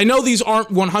 I know these aren't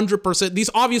 100%. These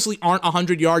obviously aren't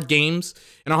 100-yard games,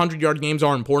 and 100-yard games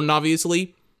are important,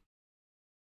 obviously.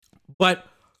 But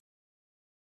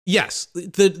yes,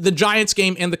 the Giants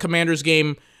game and the Commanders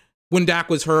game when Dak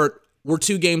was hurt were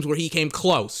 2 games where he came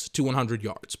close to 100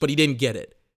 yards, but he didn't get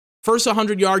it. First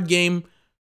 100-yard game,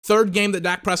 third game that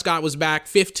Dak Prescott was back,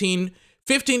 15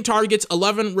 targets,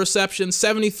 11 receptions,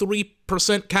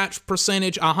 73% catch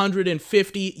percentage,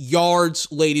 150 yards,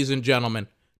 ladies and gentlemen.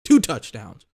 2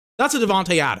 touchdowns. That's a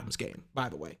Davante Adams game, by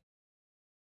the way.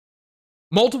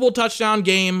 Multiple touchdown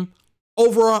game,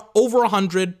 over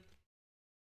 100.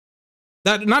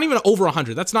 That not even over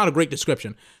 100. That's not a great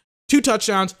description. 2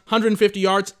 touchdowns, 150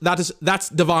 yards. That's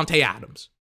Davante Adams.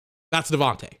 That's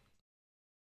Davante.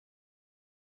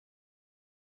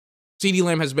 CeeDee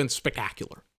Lamb has been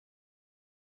spectacular.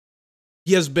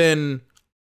 He has been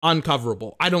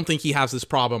uncoverable. I don't think he has this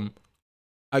problem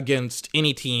against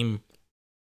any team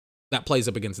that plays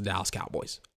up against the Dallas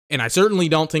Cowboys. And I certainly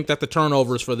don't think that the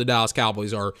turnovers for the Dallas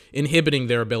Cowboys are inhibiting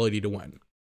their ability to win.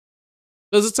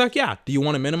 Does it suck? Yeah. Do you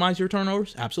want to minimize your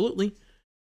turnovers? Absolutely.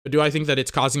 But do I think that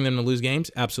it's causing them to lose games?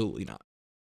 Absolutely not.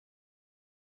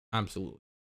 Absolutely.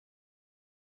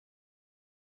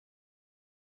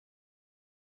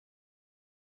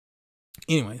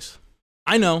 Anyways,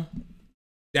 I know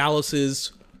Dallas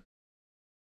is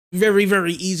very,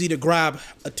 very easy to grab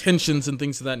attentions and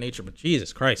things of that nature, but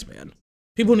Jesus Christ, man.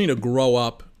 People need to grow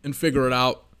up and figure it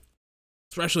out,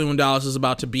 especially when Dallas is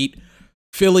about to beat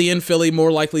Philly in Philly,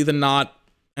 more likely than not,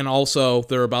 and also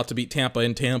they're about to beat Tampa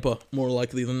in Tampa, more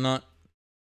likely than not.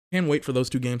 Can't wait for those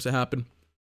two games to happen.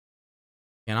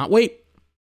 Cannot wait.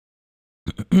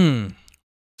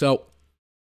 So,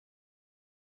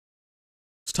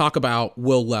 let's talk about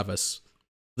Will Levis,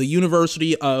 the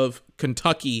University of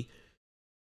Kentucky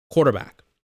quarterback,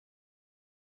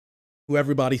 who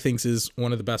everybody thinks is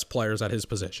one of the best players at his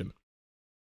position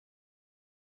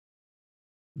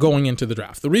going into the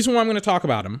draft. The reason why I'm going to talk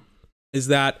about him is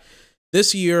that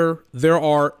this year there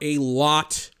are a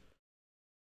lot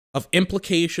of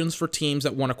implications for teams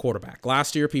that want a quarterback.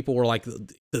 Last year, people were like,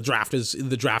 the draft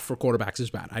for quarterbacks is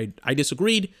bad. I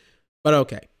disagreed, but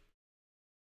okay.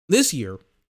 This year,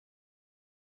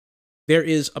 there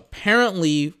is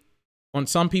apparently on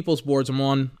some people's boards, I'm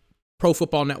on Pro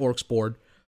Football Network's board,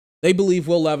 they believe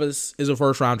Will Levis is a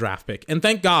first-round draft pick. And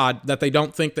thank God that they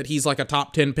don't think that he's like a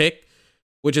top 10 pick,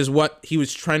 which is what he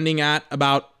was trending at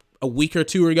about a week or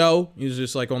two ago. He was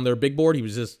just like on their big board. He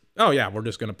was just, oh yeah, we're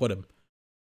just going to put him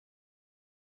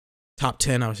top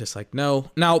 10. I was just like,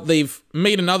 no. Now, they've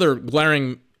made another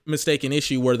glaring mistaken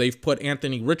issue where they've put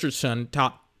Anthony Richardson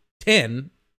top 10,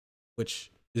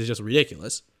 which is just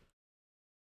ridiculous.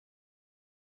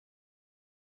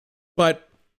 But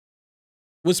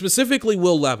with specifically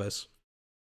Will Levis,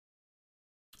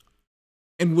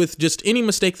 and with just any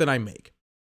mistake that I make,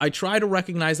 I try to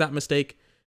recognize that mistake,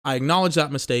 I acknowledge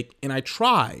that mistake, and I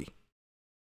try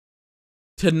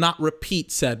to not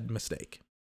repeat said mistake.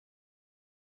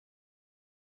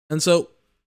 And so,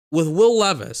 with Will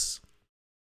Levis,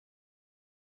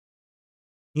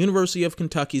 University of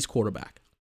Kentucky's quarterback,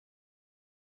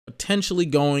 potentially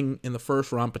going in the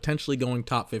first round, potentially going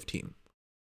top 15,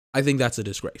 I think that's a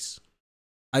disgrace.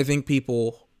 I think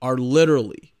people are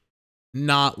literally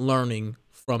not learning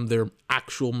from their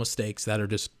actual mistakes that are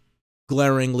just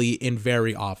glaringly and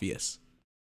very obvious.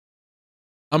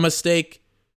 A mistake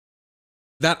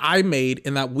that I made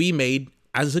and that we made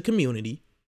as a community,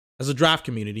 as a draft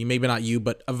community, maybe not you,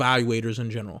 but evaluators in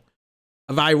general.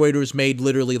 Evaluators made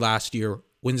literally last year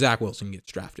when Zach Wilson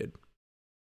gets drafted.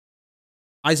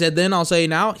 I said then, I'll say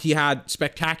now, he had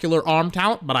spectacular arm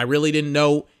talent, but I really didn't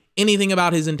know anything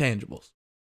about his intangibles.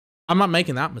 I'm not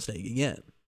making that mistake again.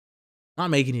 I'm not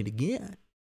making it again.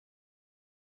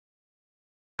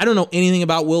 I don't know anything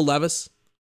about Will Levis.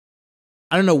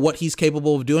 I don't know what he's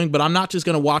capable of doing, but I'm not just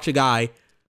going to watch a guy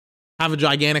have a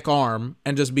gigantic arm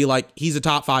and just be like, he's a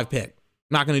top 5 pick.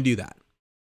 I'm not going to do that.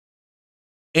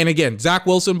 And again, Zach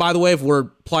Wilson, by the way, if we're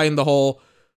playing the whole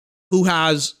who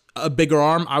has a bigger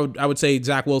arm, I would say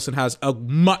Zach Wilson has a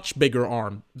much bigger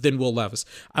arm than Will Levis.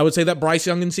 I would say that Bryce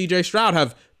Young and CJ Stroud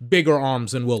have bigger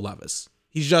arms than Will Levis.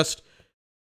 He's just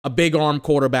a big arm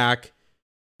quarterback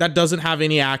that doesn't have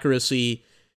any accuracy,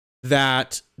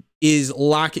 that is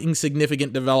lacking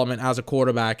significant development as a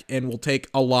quarterback and will take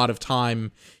a lot of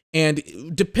time. And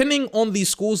depending on the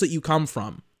schools that you come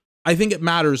from, I think it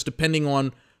matters depending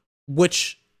on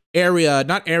which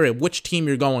which team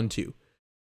you're going to.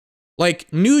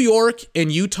 Like New York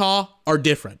and Utah are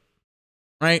different,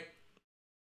 right?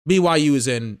 BYU is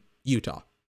in Utah.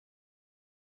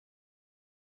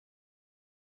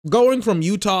 Going from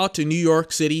Utah to New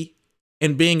York City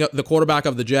and being the quarterback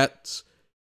of the Jets,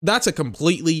 those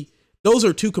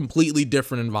are two completely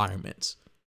different environments.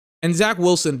 And Zach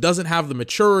Wilson doesn't have the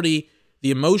maturity,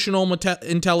 the emotional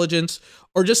intelligence,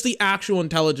 or just the actual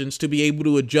intelligence to be able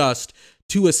to adjust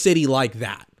to a city like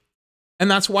that.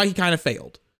 And that's why he kind of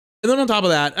failed. And then on top of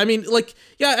that, I mean, like,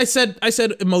 yeah, I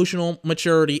said emotional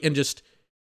maturity and just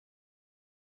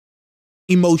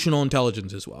emotional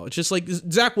intelligence as well. It's just like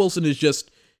Zach Wilson is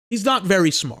just, he's not very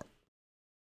smart.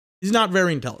 He's not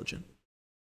very intelligent.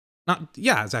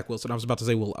 Zach Wilson. I was about to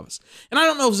say Will Levis. And I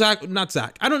don't know if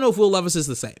I don't know if Will Levis is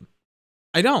the same.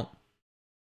 I don't.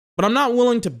 But I'm not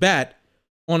willing to bet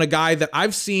on a guy that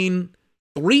I've seen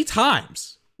 3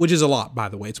 times, which is a lot, by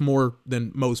the way. It's more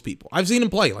than most people. I've seen him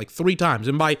play like 3 times.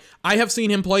 And by I have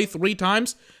seen him play 3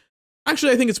 times,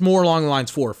 actually, I think it's more along the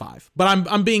lines 4 or 5. But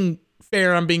I'm being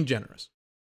fair. I'm being generous.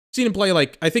 Seen him play,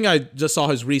 like, I think I just saw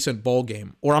his recent bowl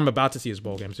game, or I'm about to see his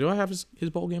bowl game. So do I have his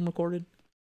bowl game recorded?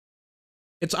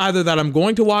 It's either that I'm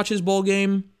going to watch his bowl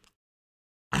game.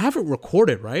 I have it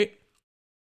recorded, right?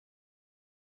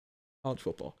 College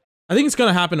football. I think it's going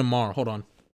to happen tomorrow. Hold on.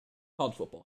 College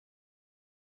football.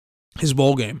 His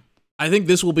bowl game. I think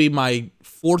this will be my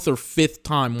 4th or 5th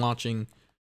time watching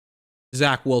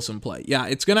Zach Wilson play. Yeah,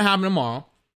 it's going to happen tomorrow.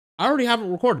 I already have it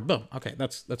recorded. Boom. Okay,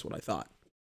 that's what I thought.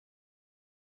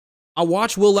 I'll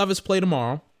watch Will Levis play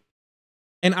tomorrow.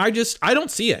 And I don't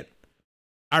see it.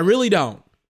 I really don't.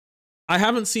 I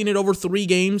haven't seen it over 3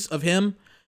 games of him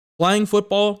playing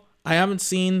football. I haven't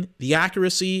seen the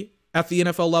accuracy at the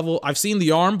NFL level. I've seen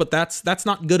the arm, but that's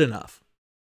not good enough.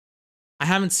 I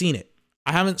haven't seen it.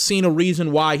 I haven't seen a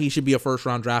reason why he should be a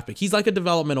first-round draft pick. He's like a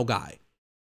developmental guy.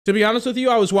 To be honest with you,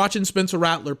 I was watching Spencer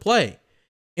Rattler play,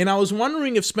 and I was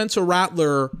wondering if Spencer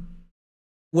Rattler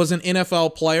was an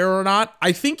NFL player or not.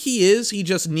 I think he is. He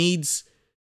just needs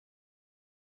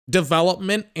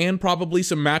development and probably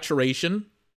some maturation.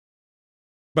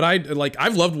 But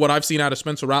I've loved what I've seen out of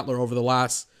Spencer Rattler over the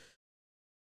last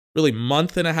really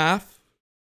month and a half.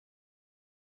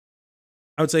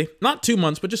 I would say not 2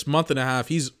 months, but just month and a half.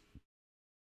 He's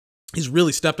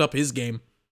really stepped up his game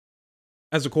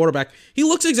as a quarterback. He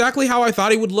looks exactly how I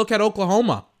thought he would look at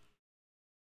Oklahoma.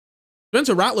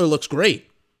 Spencer Rattler looks great.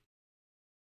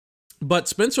 But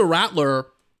Spencer Rattler,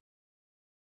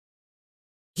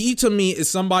 he to me is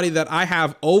somebody that I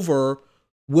have over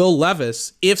Will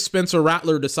Levis if Spencer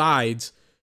Rattler decides.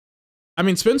 I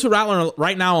mean, Spencer Rattler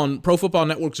right now on Pro Football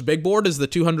Network's big board is the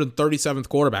 237th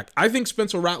quarterback. I think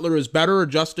Spencer Rattler is better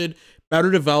adjusted, better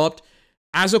developed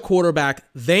as a quarterback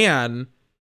than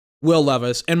Will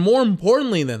Levis. And more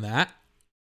importantly than that,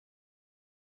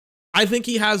 I think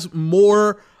he has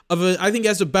he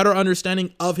has a better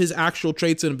understanding of his actual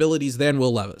traits and abilities than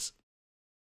Will Levis.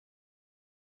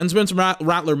 And Spencer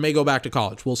Rattler may go back to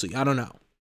college. We'll see. I don't know.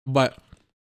 But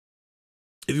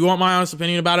if you want my honest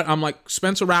opinion about it, I'm like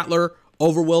Spencer Rattler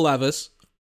over Will Levis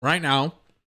right now.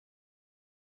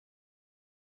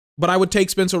 But I would take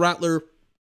Spencer Rattler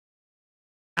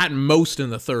at most in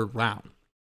the 3rd round.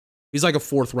 He's like a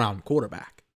 4th round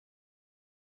quarterback.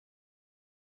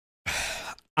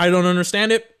 I don't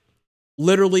understand it.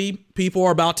 Literally, people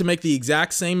are about to make the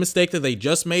exact same mistake that they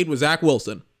just made with Zach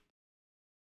Wilson.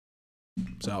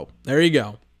 So, there you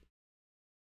go.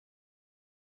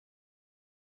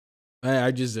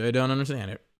 I don't understand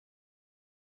it.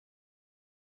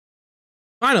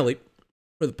 Finally,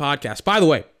 for the podcast. By the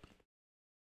way,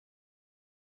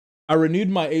 I renewed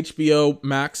my HBO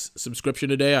Max subscription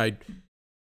today. I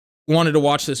wanted to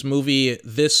watch this movie.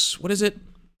 What is it?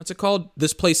 What's it called?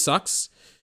 This Place Sucks.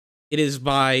 It is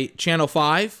by Channel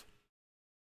 5.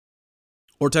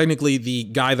 Or technically the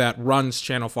guy that runs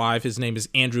Channel 5. His name is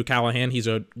Andrew Callahan. He's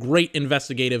a great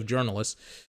investigative journalist.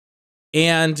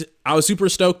 And I was super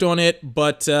stoked on it,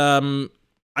 but I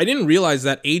didn't realize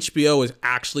that HBO is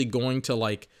actually going to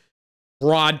like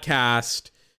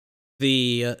broadcast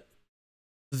the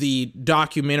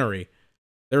documentary.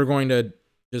 They're going to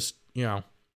just, I'm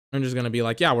just going to be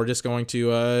like, yeah, we're just going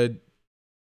to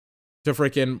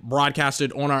freaking broadcast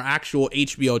it on our actual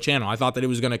HBO channel. I thought that it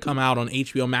was going to come out on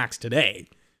HBO Max today.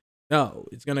 No,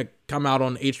 it's going to come out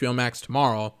on HBO Max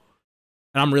tomorrow.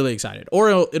 And I'm really excited. Or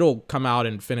it'll come out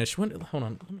and finish. Hold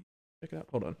on. Let me check it out.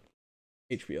 Hold on.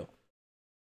 HBO.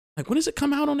 Like, when does it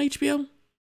come out on HBO?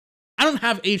 I don't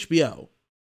have HBO.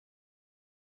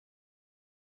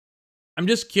 I'm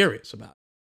just curious about it.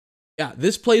 Yeah,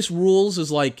 This Place Rules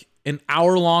is like an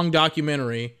hour-long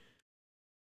documentary.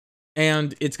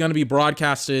 And it's going to be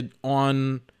broadcasted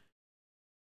on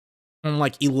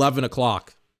like 11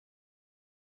 o'clock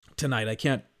tonight. I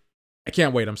can't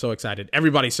wait. I'm so excited.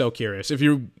 Everybody's so curious. If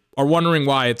you are wondering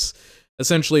why, it's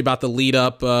essentially about the lead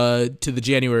up to the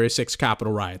January 6th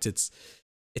Capitol riots. It's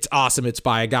awesome. It's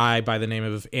by a guy by the name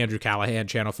of Andrew Callahan,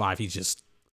 Channel 5.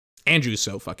 Andrew's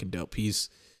so fucking dope. He's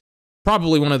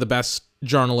probably one of the best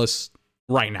journalists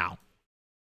right now.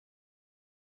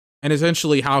 And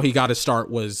essentially how he got his start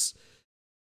was,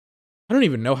 I don't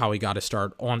even know how he got his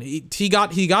start on. He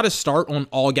got his start on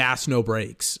All Gas No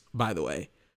Brakes, by the way,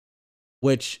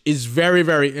 which is very,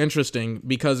 very interesting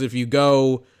because if you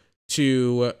go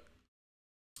to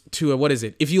what is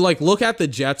it? If you like look at the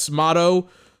Jets motto,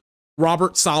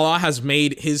 Robert Saleh has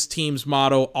made his team's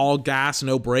motto All Gas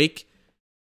No Brake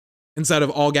instead of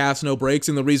All Gas No Brakes,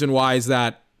 and the reason why is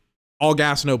that All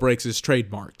Gas No Brakes is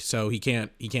trademarked, so he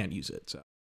can't use it. So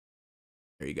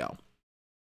there you go.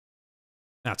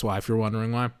 That's why, if you're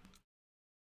wondering why.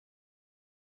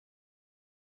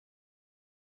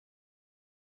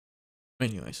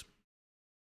 Anyways.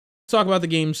 talk about the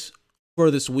games for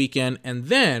this weekend, and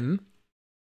then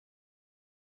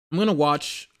I'm gonna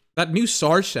watch that new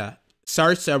Saoirse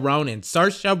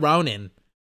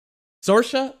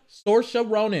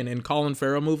Ronan and Colin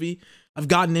Farrell movie. I've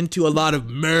gotten into a lot of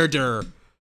murder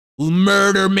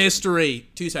mystery.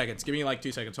 2 seconds. Give me like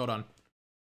 2 seconds. Hold on.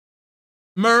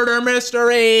 Murder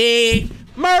mystery.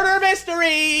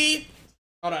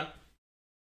 Hold on.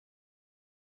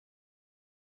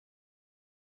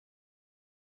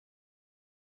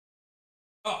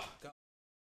 Oh, God.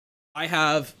 I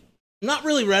have not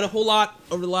really read a whole lot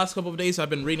over the last couple of days. I've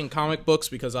been reading comic books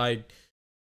because I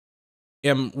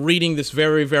am reading this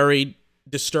very, very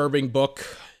disturbing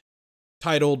book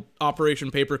titled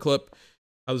Operation Paperclip.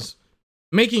 I was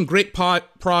making great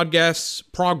progress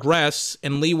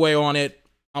and leeway on it.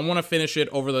 I want to finish it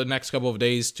over the next couple of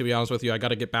days, to be honest with you. I got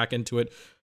to get back into it.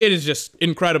 It is just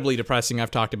incredibly depressing. I've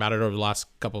talked about it over the last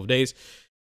couple of days.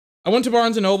 I went to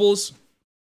Barnes & Noble's,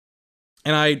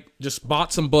 and I just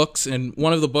bought some books, and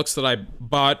one of the books that I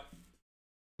bought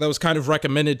that was kind of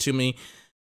recommended to me,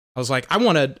 I was like, I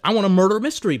want a murder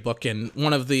mystery book, and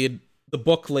one of the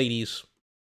book ladies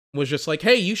was just like,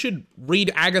 hey, you should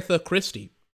read Agatha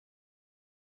Christie.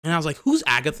 And I was like, who's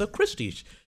Agatha Christie?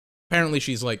 Apparently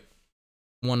she's like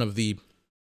one of the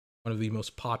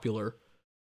most popular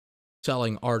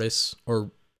selling artists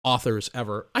or authors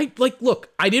ever. Look,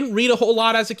 I didn't read a whole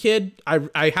lot as a kid.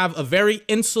 I have a very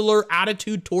insular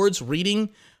attitude towards reading,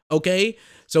 okay?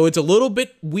 So it's a little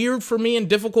bit weird for me and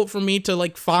difficult for me to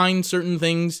like find certain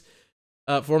things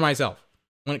for myself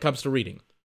when it comes to reading.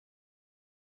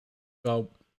 So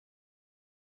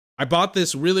I bought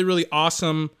this really, really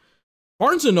awesome.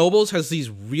 Barnes & Noble's has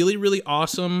these really, really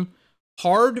awesome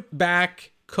hardback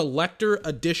collector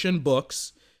edition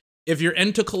books. If you're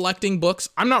into collecting books,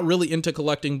 I'm not really into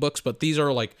collecting books, but these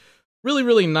are like really,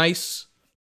 really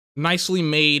nicely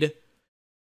made,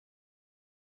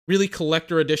 really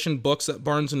collector edition books that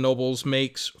Barnes & Noble's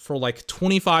makes for like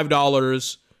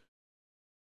 $25.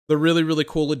 They're really, really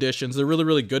cool editions. They're really,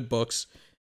 really good books.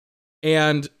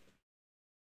 And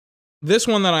this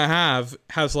one that I have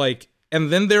has like,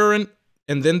 and then there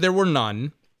were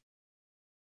none,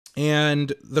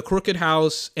 and The Crooked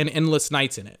House, and Endless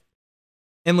Night in it,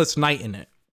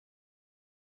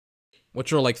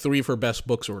 which are like 3 of her best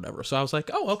books or whatever. So I was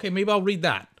like, oh, okay, maybe I'll read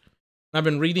that. I've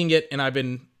been reading it, and I've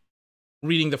been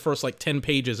reading the first like 10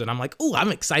 pages, and I'm like, oh,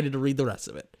 I'm excited to read the rest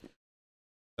of it.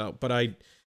 So, but I'm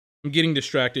getting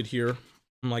distracted here.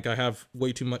 I'm like, I have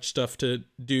way too much stuff to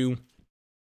do.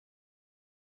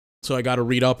 So I got to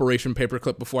read Operation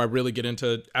Paperclip before I really get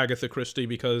into Agatha Christie,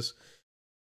 because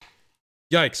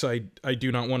yikes, I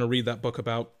do not want to read that book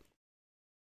about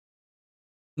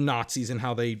Nazis and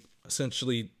how they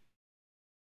essentially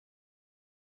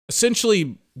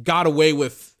got away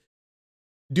with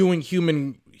doing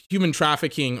human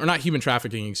trafficking, or not human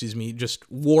trafficking, excuse me, just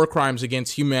war crimes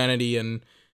against humanity, and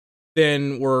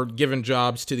then were given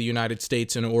jobs to the United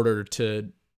States in order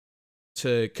to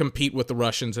compete with the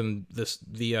Russians and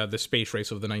the space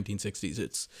race of the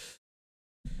 1960s.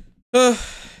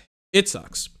 It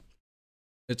sucks.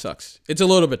 It sucks. It's a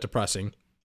little bit depressing.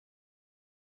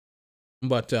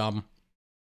 But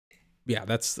yeah,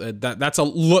 that's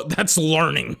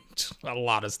learning a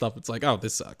lot of stuff. It's like, oh,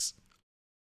 this sucks.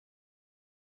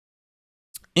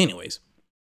 Anyways,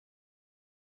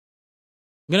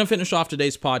 I'm going to finish off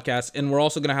today's podcast, and we're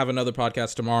also going to have another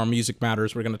podcast tomorrow, Music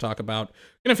Matters. We're going to talk about,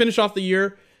 we're going to finish off the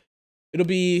year. It'll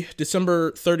be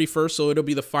December 31st, so it'll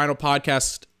be the final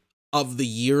podcast of the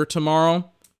year tomorrow.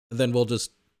 And then we'll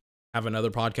just have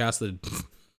another podcast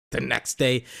the next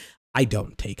day. I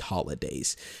don't take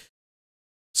holidays.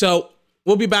 So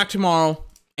we'll be back tomorrow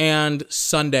and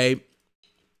Sunday.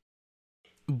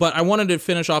 But I wanted to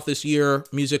finish off this year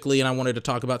musically, and I wanted to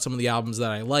talk about some of the albums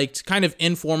that I liked, kind of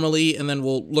informally, and then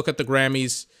we'll look at the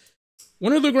Grammys.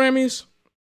 When are the Grammys?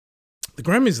 The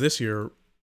Grammys this year,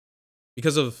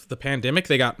 because of the pandemic,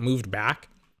 they got moved back.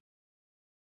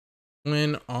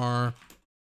 When are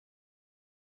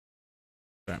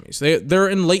Grammys? They're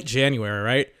in late January,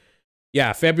 right?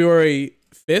 Yeah, February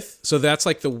 5th. So that's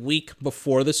like the week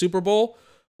before the Super Bowl.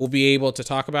 We'll be able to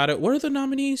talk about it. What are the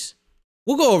nominees?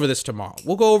 We'll go over this tomorrow.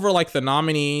 We'll go over like the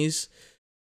nominees,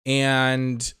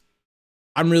 and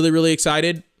I'm really, really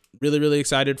excited. Really, really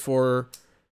excited for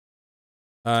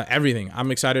everything. I'm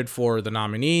excited for the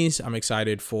nominees. I'm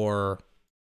excited for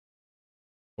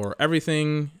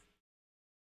everything.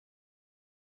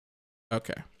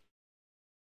 Okay.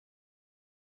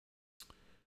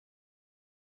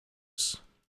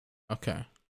 Okay.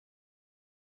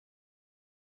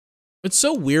 It's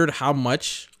so weird how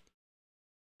much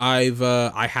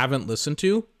I haven't listened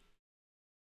to.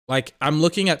 Like, I'm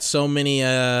looking at so many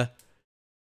albums,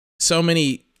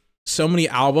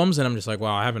 and I'm just like,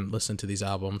 wow, I haven't listened to these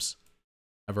albums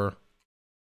ever.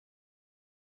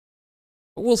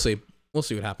 But we'll see. We'll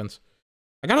see what happens.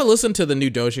 I gotta listen to the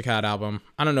new Doja Cat album.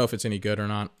 I don't know if it's any good or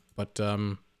not, but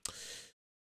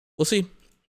we'll see.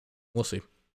 We'll see.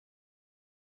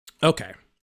 Okay.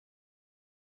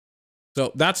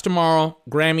 So that's tomorrow.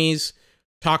 Grammys.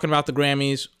 Talking about the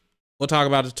Grammys. We'll talk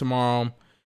about it tomorrow.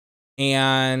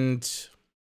 And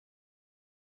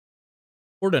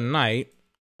for tonight,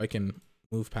 I can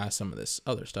move past some of this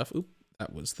other stuff. Oop,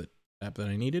 that was the tab that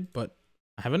I needed, but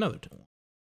I have another tool.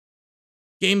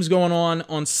 Games going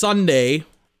on Sunday.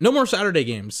 No more Saturday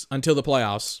games until the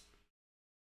playoffs,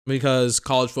 because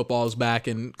college football is back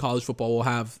and college football will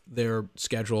have their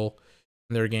schedule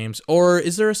and their games. Or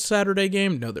is there a Saturday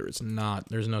game? No, there is not.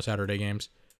 There's no Saturday games.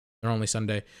 They're only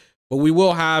Sunday. But we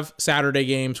will have Saturday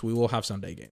games. We will have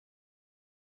Sunday games.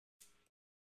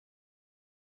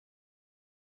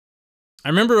 I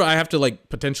remember I have to like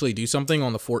potentially do something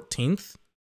on the 14th.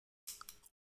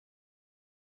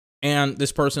 And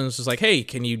this person is just like, hey,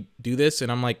 can you do this?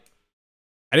 And I'm like,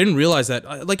 I didn't realize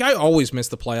that. Like, I always miss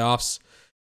the playoffs.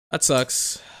 That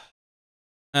sucks.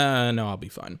 No, I'll be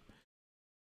fine.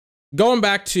 Going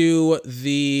back to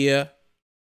the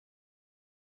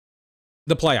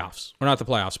playoffs. Or not the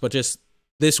playoffs, but just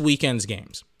this weekend's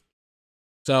games.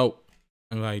 So,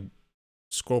 if I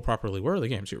scroll properly, where are the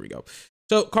games? Here we go.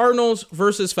 So, Cardinals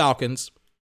versus Falcons.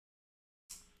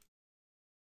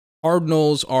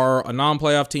 Cardinals are a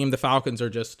non-playoff team. The Falcons are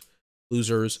just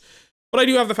losers. But I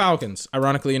do have the Falcons,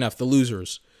 ironically enough, the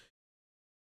losers.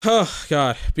 Oh,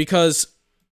 God. Because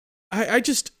I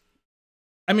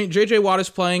mean, J.J. Watt is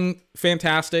playing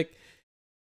fantastic.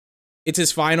 It's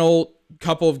his final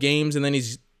couple of games, and then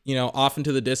he's, off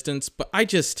into the distance. But I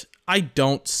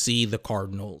don't see the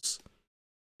Cardinals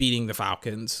beating the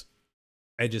Falcons.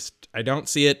 I don't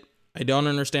see it. I don't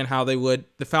understand how they would.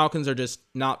 The Falcons are just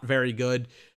not very good.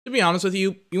 To be honest with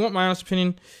you, you want my honest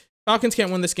opinion? Falcons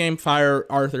can't win this game. Fire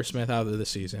Arthur Smith out of the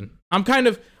season.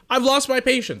 I've lost my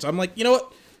patience. I'm like, you know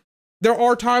what? There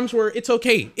are times where it's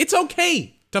okay. It's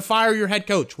okay to fire your head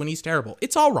coach when he's terrible.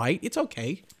 It's all right. It's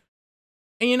okay.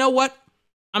 And you know what?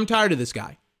 I'm tired of this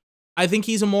guy. I think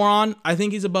he's a moron. I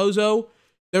think he's a bozo.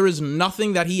 There is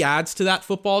nothing that he adds to that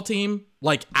football team,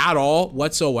 like at all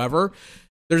whatsoever.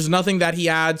 There's nothing that he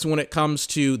adds when it comes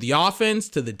to the offense,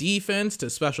 to the defense, to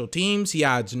special teams. He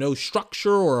adds no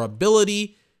structure or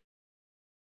ability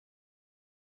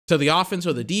to the offense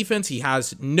or the defense. He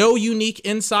has no unique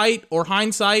insight or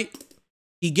hindsight.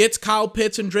 He gets Kyle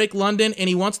Pitts and Drake London, and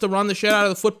he wants to run the shit out of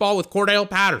the football with Cordell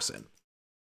Patterson.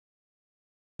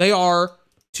 They are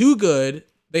too good.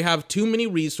 They have too many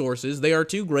resources. They are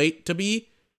too great to be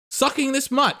sucking this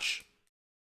much.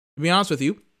 To be honest with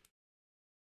you.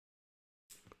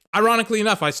 Ironically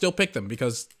enough, I still pick them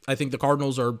because I think the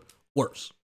Cardinals are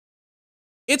worse.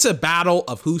 It's a battle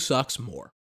of who sucks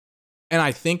more. And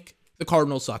I think the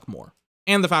Cardinals suck more.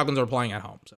 And the Falcons are playing at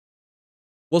home. So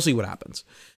we'll see what happens.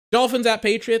 Dolphins at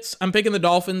Patriots. I'm picking the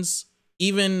Dolphins.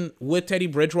 Even with Teddy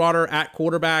Bridgewater at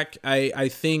quarterback, I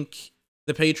think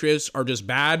the Patriots are just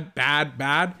bad.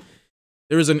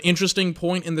 There was an interesting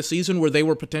point in the season where they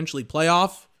were potentially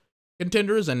playoff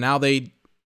contenders, and now they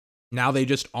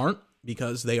just aren't.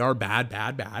 Because they are bad.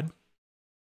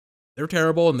 They're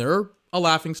terrible, and they're a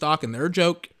laughingstock, and they're a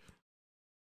joke.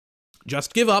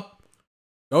 Just give up.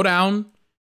 Go down.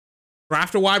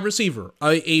 Draft a wide receiver.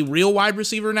 A real wide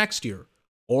receiver next year.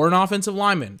 Or an offensive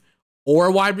lineman. Or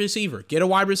a wide receiver. Get a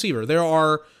wide receiver. There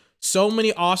are so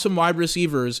many awesome wide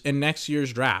receivers in next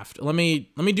year's draft. Let me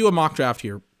do a mock draft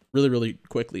here really, really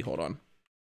quickly. Hold on.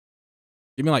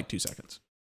 Give me like 2 seconds.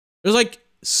 There's like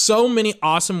so many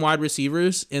awesome wide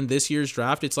receivers in this year's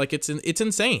draft. It's like it's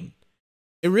insane.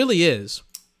 It really is.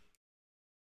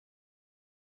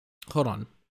 Hold on.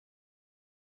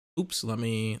 Oops, let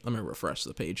me refresh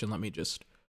the page and let me just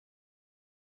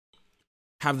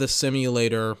have the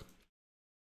simulator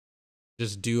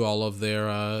just do all of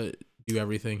their do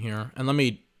everything here. And let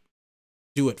me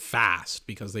do it fast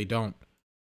because they don't.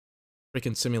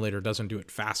 Freaking simulator doesn't do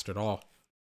it fast at all.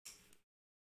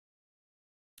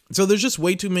 So there's just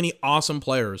way too many awesome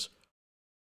players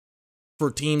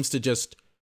for teams to just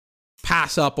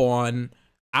pass up on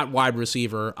at wide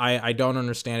receiver. I don't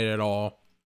understand it at all.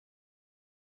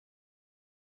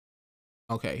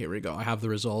 Okay, here we go. I have the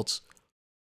results.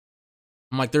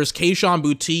 I'm like, there's Kayshon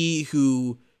Boutte,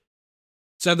 who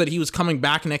said that he was coming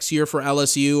back next year for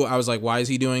LSU. I was like, why is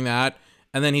he doing that?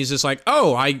 And then he's just like,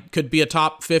 oh, I could be a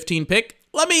top 15 pick.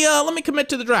 Let me commit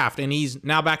to the draft. And he's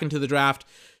now back into the draft.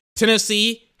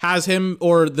 Tennessee has him,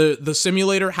 or the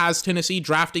simulator has Tennessee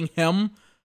drafting him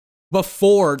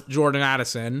before Jordan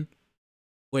Addison,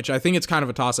 which I think it's kind of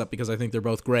a toss-up because I think they're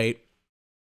both great.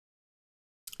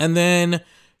 And then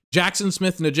Jackson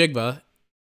Smith-Njigba,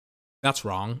 that's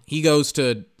wrong. He goes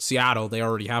to Seattle. They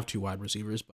already have 2 wide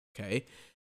receivers, but okay.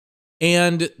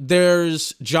 And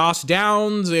there's Josh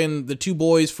Downs and the 2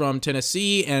 boys from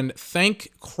Tennessee, and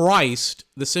thank Christ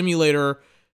the simulator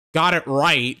got it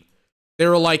right. They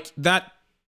were like, that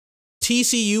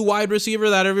TCU wide receiver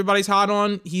that everybody's hot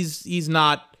on, he's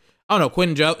not, I don't know,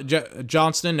 Quentin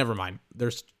Johnston, never mind.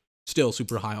 They're still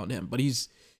super high on him, but he's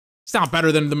not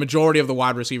better than the majority of the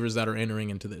wide receivers that are entering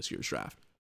into this year's draft.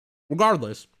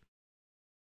 Regardless,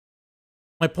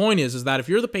 my point is that if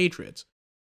you're the Patriots,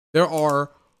 there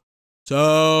are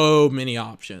so many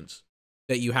options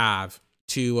that you have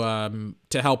to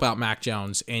help out Mac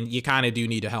Jones, and you kind of do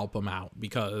need to help him out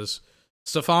because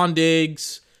Stephon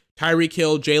Diggs, Tyreek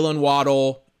Hill, Jalen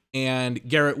Waddle, and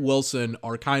Garrett Wilson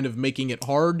are kind of making it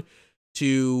hard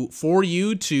for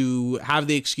you to have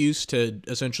the excuse to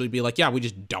essentially be like, yeah, we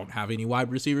just don't have any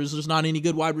wide receivers. There's not any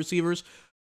good wide receivers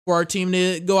for our team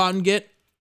to go out and get.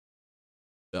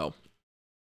 So,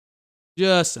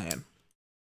 just saying.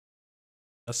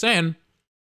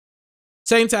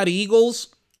 Saints at Eagles.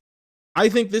 I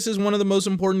think this is one of the most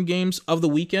important games of the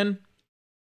weekend.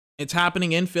 It's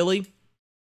happening in Philly.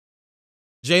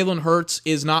 Jalen Hurts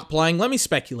is not playing. Let me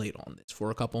speculate on this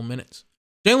for a couple minutes.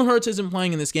 Jalen Hurts isn't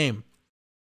playing in this game.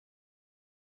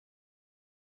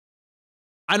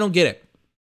 I don't get it.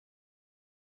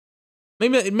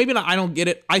 Maybe not. I don't get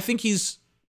it. I think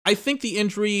the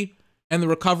injury and the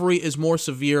recovery is more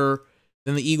severe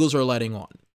than the Eagles are letting on.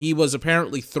 He was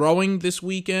apparently throwing this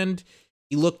weekend.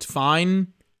 He looked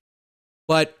fine.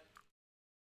 But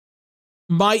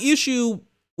my issue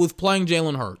with playing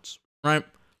Jalen Hurts, right?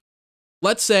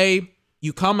 Let's say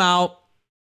you come out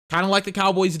kind of like the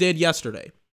Cowboys did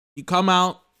yesterday. You come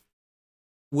out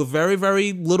with very,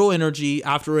 very little energy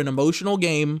after an emotional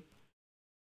game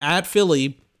at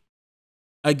Philly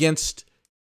against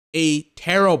a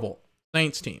terrible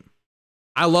Saints team.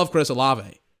 I love Chris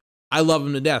Olave. I love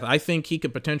him to death. I think he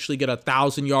could potentially get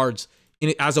 1,000 yards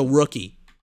as a rookie.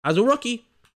 I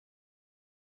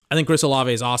think Chris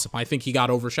Olave is awesome. I think he got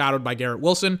overshadowed by Garrett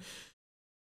Wilson.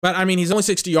 But, I mean, he's only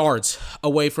 60 yards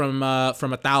away from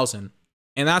 1,000.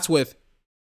 And that's with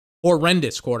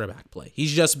horrendous quarterback play.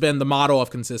 He's just been the motto of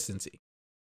consistency.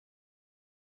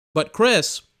 But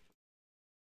Chris,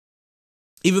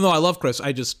 even though I love Chris,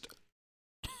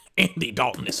 Andy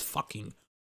Dalton is fucking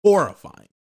horrifying.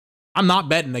 I'm not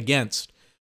betting against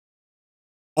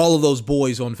all of those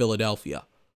boys on Philadelphia.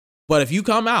 But if you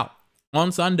come out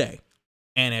on Sunday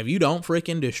and if you don't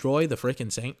freaking destroy the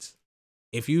freaking Saints,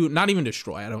 if you not even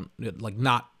destroy,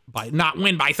 not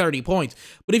win by 30 points,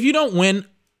 but if you don't win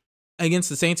against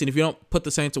the Saints and if you don't put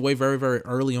the Saints away very, very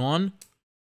early on,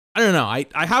 I don't know.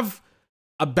 I have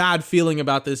a bad feeling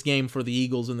about this game for the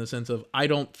Eagles in the sense of I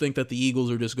don't think that the Eagles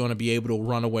are just going to be able to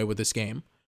run away with this game.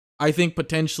 I think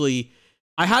potentially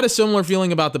I had a similar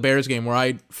feeling about the Bears game where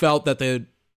I felt that the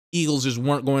Eagles just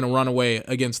weren't going to run away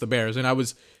against the Bears. And I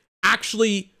was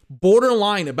actually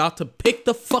borderline about to pick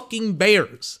the fucking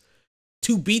Bears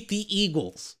to beat the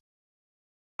Eagles.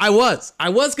 I was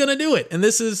going to do it. And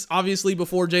this is obviously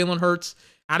before Jalen Hurts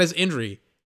had his injury.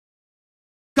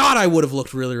 God, I would have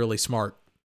looked really, really smart.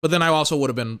 But then I also would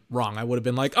have been wrong. I would have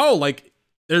been like, oh, like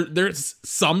there's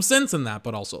some sense in that.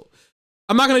 But also,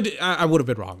 I would have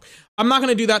been wrong. I'm not going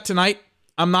to do that tonight.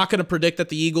 I'm not going to predict that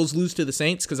the Eagles lose to the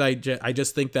Saints because I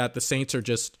just think that the Saints are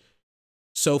just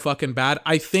so fucking bad.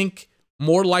 I think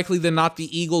more likely than not,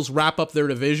 the Eagles wrap up their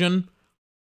division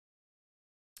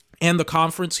and the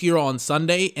conference here on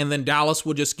Sunday, and then Dallas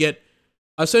will just get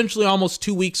essentially almost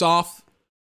 2 weeks off.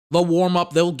 They'll warm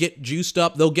up. They'll get juiced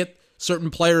up. They'll get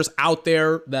certain players out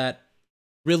there that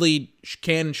really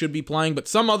can and should be playing, but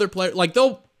some other player, like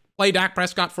they'll play Dak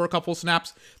Prescott for a couple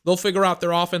snaps. They'll figure out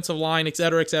their offensive line, et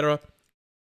cetera,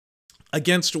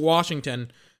 against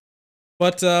Washington.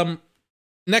 But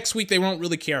next week, they won't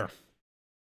really care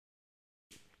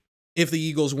if the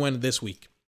Eagles win this week.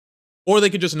 Or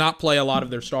they could just not play a lot of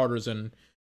their starters and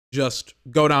just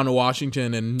go down to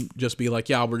Washington and just be like,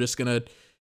 yeah, we're just going to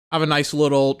have a nice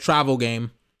little travel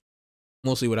game.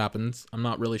 We'll see what happens. I'm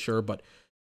not really sure. But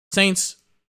Saints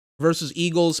versus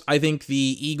Eagles, I think the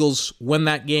Eagles win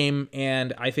that game,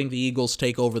 and I think the Eagles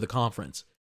take over the conference.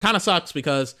 Kind of sucks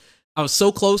because I was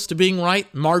so close to being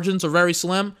right. Margins are very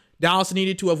slim. Dallas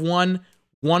needed to have won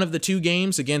one of the 2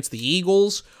 games against the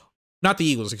Eagles. Not the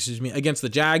Eagles, against the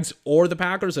Jags or the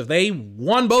Packers. If they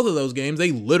won both of those games,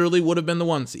 they literally would have been the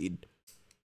 1 seed.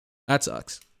 That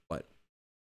sucks. But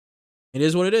It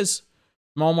is what it is.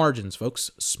 Small margins,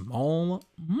 folks. Small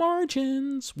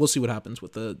margins. We'll see what happens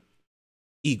with the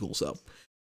Eagles, though.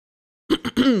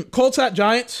 Colts at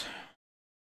Giants.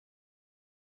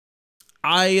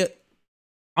 I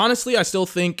still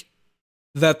think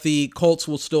that the Colts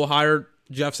will still hire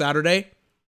Jeff Saturday,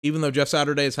 even though Jeff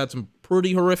Saturday has had some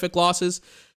pretty horrific losses.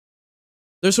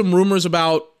 There's some rumors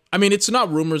about, I mean, it's not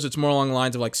rumors, it's more along the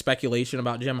lines of like speculation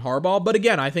about Jim Harbaugh. But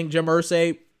again, I think Jim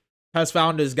Irsay has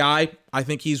found his guy. I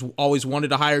think he's always wanted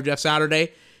to hire Jeff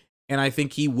Saturday, and I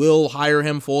think he will hire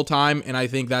him full time. And I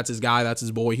think that's his guy, that's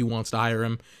his boy. He wants to hire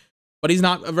him, but he's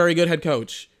not a very good head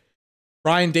coach.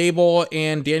 Brian Daboll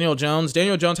and Daniel Jones.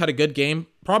 Daniel Jones had a good game,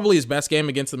 probably his best game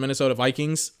against the Minnesota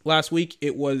Vikings last week.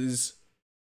 It was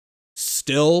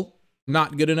still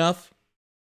not good enough,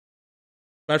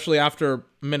 especially after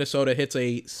Minnesota hits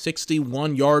a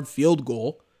 61-yard field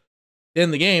goal in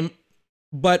the game.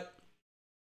 But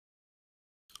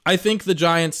I think the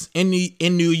Giants in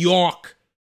New York,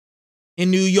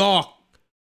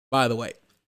 by the way,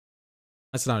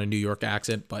 that's not a New York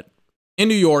accent, but in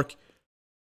New York,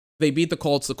 they beat the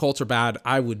Colts. The Colts are bad.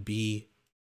 I would be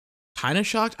kind of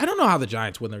shocked. I don't know how the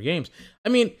Giants win their games. I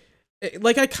mean,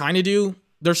 like I kind of do.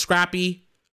 They're scrappy,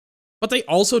 but they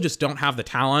also just don't have the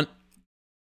talent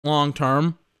long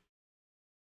term.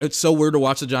 It's so weird to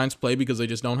watch the Giants play because they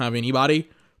just don't have anybody.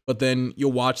 But then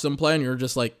you'll watch them play and you're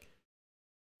just like,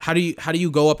 how do you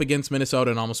go up against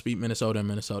Minnesota and almost beat Minnesota in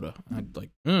Minnesota? I'd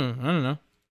like, I don't know.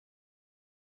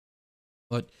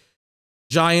 But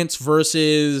Giants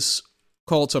versus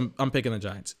Colts, I'm picking the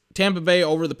Giants. Tampa Bay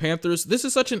over the Panthers. This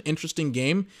is such an interesting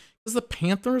game because the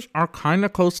Panthers are kind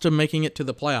of close to making it to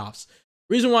the playoffs.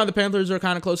 The reason why the Panthers are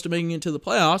kind of close to making it to the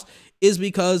playoffs is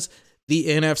because the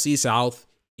NFC South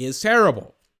is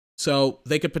terrible. So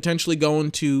they could potentially go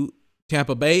into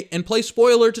Tampa Bay and play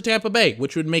spoiler to Tampa Bay,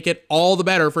 which would make it all the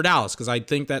better for Dallas because I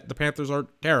think that the Panthers are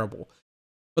terrible.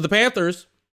 But the Panthers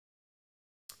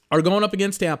are going up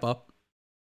against Tampa,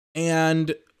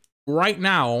 and right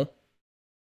now,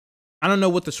 I don't know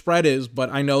what the spread is, but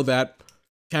I know that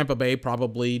Tampa Bay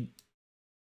probably,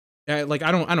 like,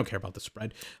 I don't care about the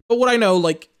spread. But what I know,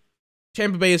 like,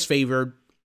 Tampa Bay is favored.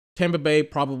 Tampa Bay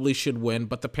probably should win,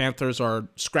 but the Panthers are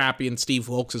scrappy, and Steve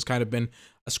Wilkes has kind of been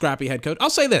a scrappy head coach. I'll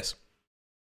say this.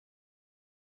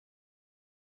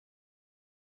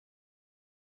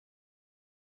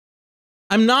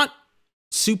 I'm not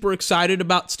super excited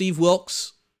about Steve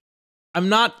Wilkes. I'm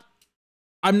not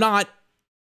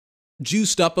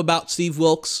juiced up about Steve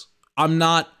Wilkes. I'm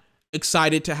not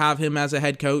excited to have him as a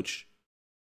head coach.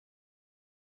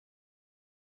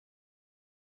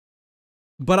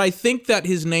 But I think that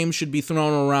his name should be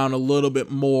thrown around a little bit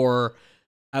more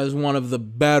as one of the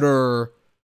better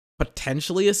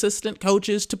potentially assistant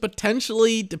coaches to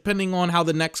potentially, depending on how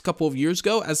the next couple of years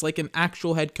go, as like an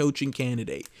actual head coaching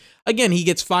candidate. Again, he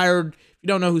gets fired. If you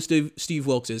don't know who Steve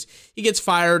Wilkes is, he gets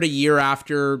fired a year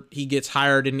after he gets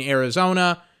hired in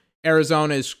Arizona.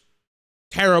 Arizona is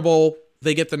terrible.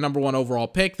 They get the number 1 overall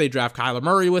pick. They draft Kyler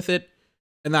Murray with it.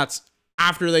 And that's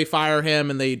after they fire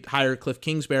him and they hire Cliff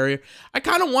Kingsbury. I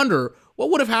kind of wonder what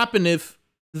would have happened if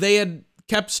they had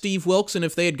kept Steve Wilkes and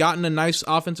if they had gotten a nice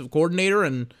offensive coordinator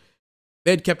and they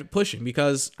had kept it pushing.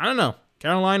 Because, I don't know,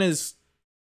 Carolina is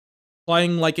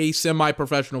playing like a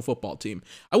semi-professional football team.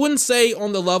 I wouldn't say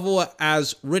on the level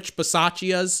as Rich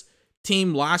Bisaccia's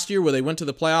team last year where they went to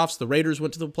the playoffs. The Raiders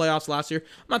went to the playoffs last year.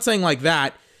 I'm not saying like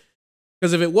that,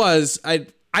 because if it was,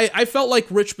 I felt like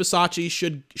Rich Bisaccia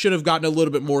should have gotten a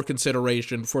little bit more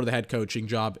consideration for the head coaching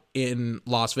job in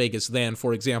Las Vegas than,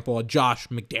 for example, a Josh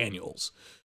McDaniels.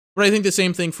 But I think the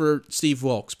same thing for Steve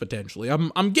Wilkes potentially.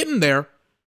 I'm getting there.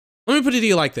 Let me put it to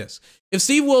you like this. If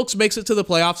Steve Wilkes makes it to the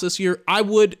playoffs this year, I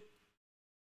would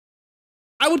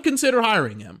consider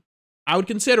hiring him. I would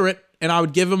consider it, and I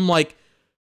would give him like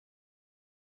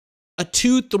a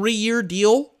 2-3 year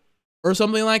deal or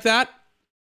something like that.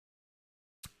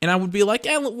 And I would be like,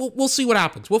 yeah, we'll see what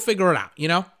happens. We'll figure it out, you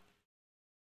know?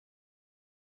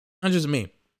 That's just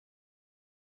me.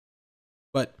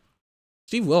 But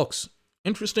Steve Wilkes,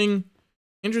 interesting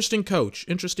coach,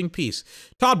 interesting piece.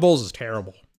 Todd Bowles is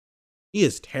terrible. He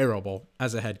is terrible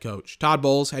as a head coach. Todd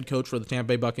Bowles, head coach for the Tampa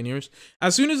Bay Buccaneers.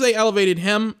 As soon as they elevated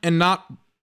him and not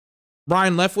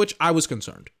Brian Leftwich, I was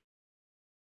concerned.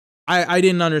 I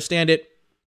didn't understand it.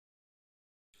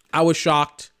 I was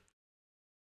shocked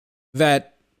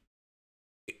that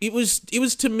it was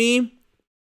to me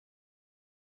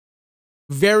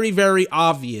very, very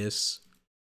obvious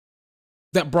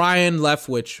that Brian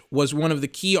Leftwich was one of the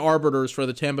key arbiters for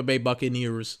the Tampa Bay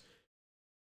Buccaneers'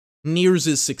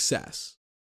 success.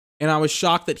 And I was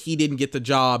shocked that he didn't get the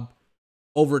job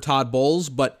over Todd Bowles,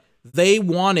 but they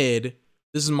wanted,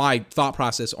 this is my thought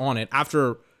process on it,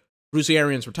 after Bruce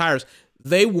Arians retires,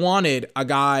 they wanted a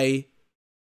guy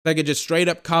that could just straight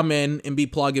up come in and be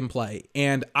plug and play.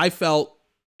 And I felt,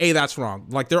 that's wrong.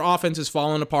 Like, their offense has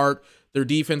fallen apart. Their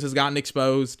defense has gotten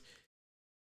exposed.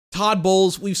 Todd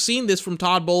Bowles, we've seen this from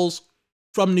Todd Bowles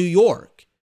from New York.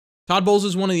 Todd Bowles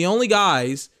is one of the only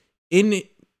guys in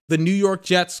the New York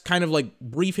Jets kind of like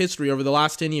brief history over the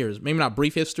last 10 years. Maybe not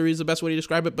brief history is the best way to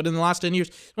describe it, but in the last 10 years,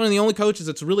 one of the only coaches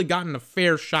that's really gotten a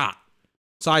fair shot.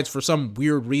 Besides, for some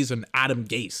weird reason, Adam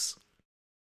Gase.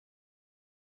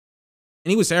 And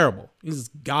he was terrible. He was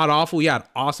god-awful. He had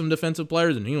awesome defensive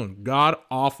players, and he was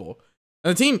god-awful.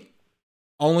 And the team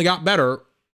only got better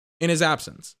in his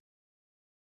absence.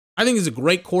 I think he's a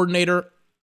great coordinator.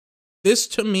 This,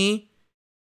 to me,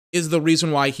 is the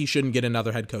reason why he shouldn't get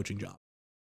another head coaching job.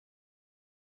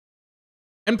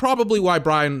 And probably why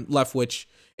Brian Leftwich,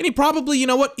 and he probably, you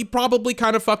know what? He probably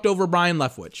kind of fucked over Brian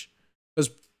Leftwich. Because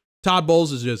Todd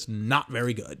Bowles is just not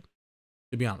very good,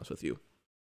 to be honest with you.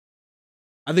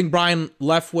 I think Brian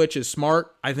Leftwich is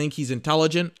smart. I think he's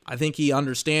intelligent. I think he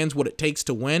understands what it takes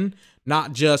to win,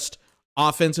 not just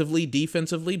offensively,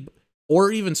 defensively,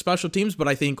 or even special teams, but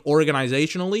I think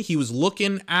organizationally. He was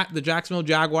looking at the Jacksonville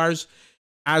Jaguars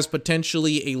as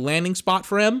potentially a landing spot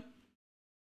for him,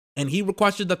 and he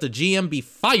requested that the GM be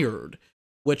fired,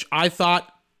 which I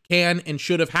thought can and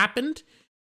should have happened,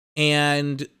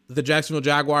 and the Jacksonville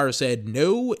Jaguars said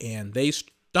no, and they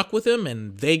stuck with him,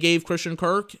 and they gave Christian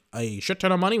Kirk a shit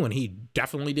ton of money when he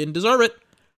definitely didn't deserve it.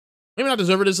 Maybe not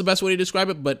deserve it is the best way to describe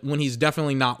it, but when he's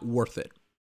definitely not worth it.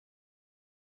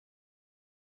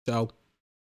 So,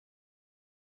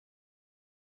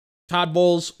 Todd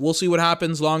Bowles, we'll see what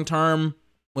happens long term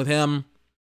with him.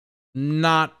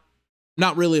 Not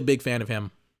really a big fan of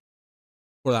him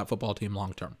for that football team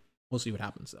long term. We'll see what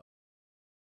happens, though.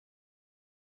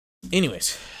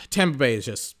 Anyways, Tampa Bay is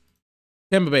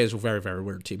a very, very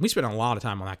weird team. We spent a lot of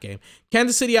time on that game.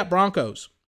 Kansas City at Broncos.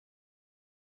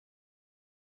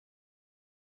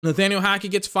 Nathaniel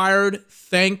Hackett gets fired.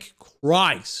 Thank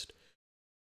Christ.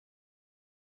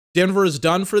 Denver is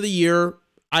done for the year.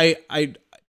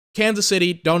 Kansas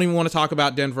City, don't even want to talk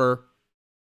about Denver.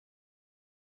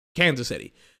 Kansas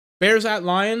City. Bears at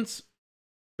Lions.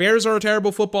 Bears are a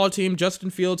terrible football team. Justin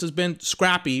Fields has been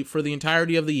scrappy for the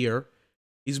entirety of the year.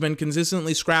 He's been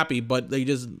consistently scrappy, but they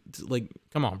just, like,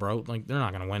 come on, bro. Like, they're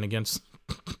not going to win against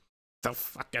the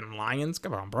fucking Lions.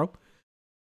 Come on, bro.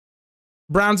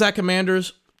 Browns at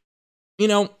Commanders. You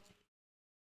know,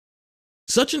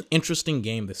 such an interesting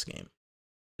game, this game.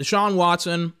 Deshaun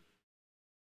Watson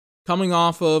coming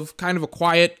off of kind of a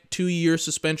quiet 2-year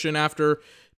suspension after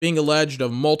being alleged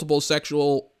of multiple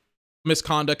sexual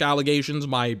misconduct allegations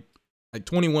by like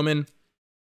 20 women.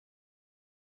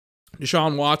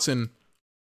 Deshaun Watson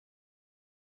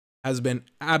has been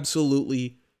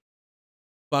absolutely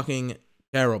fucking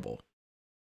terrible.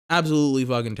 Absolutely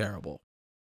fucking terrible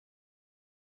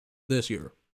this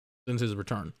year since his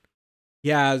return. He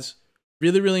has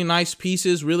really, really nice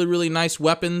pieces, really, really nice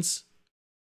weapons,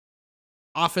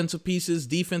 offensive pieces,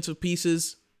 defensive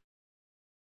pieces.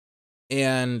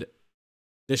 And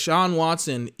Deshaun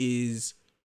Watson is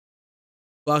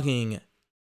fucking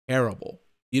terrible.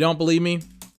 You don't believe me?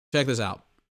 Check this out.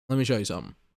 Let me show you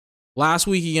something. Last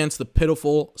week against the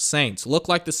pitiful Saints. Looked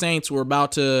like the Saints were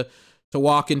about to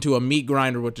walk into a meat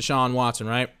grinder with Deshaun Watson,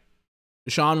 right?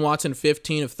 Deshaun Watson,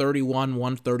 15 of 31,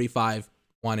 135,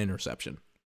 1 interception.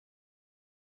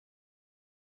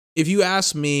 If you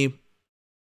asked me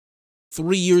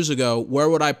 3 years ago, where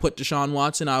would I put Deshaun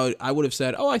Watson? I would have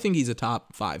said, I think he's a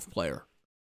top 5 player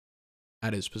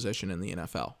at his position in the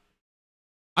NFL.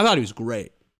 I thought he was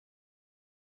great.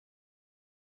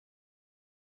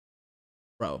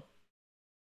 Bro.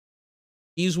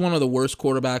 He's one of the worst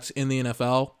quarterbacks in the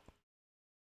NFL.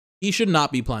 He should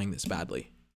not be playing this badly.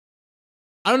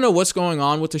 I don't know what's going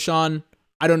on with Deshaun.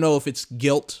 I don't know if it's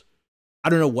guilt. I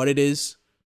don't know what it is.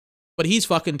 But he's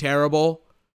fucking terrible.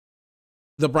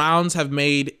 The Browns have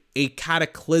made a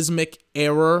cataclysmic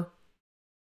error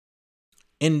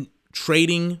in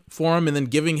trading for him and then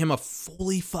giving him a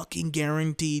fully fucking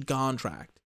guaranteed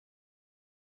contract.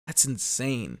 That's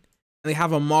insane. And they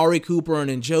have Amari Cooper and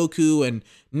Njoku, and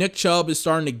Nick Chubb is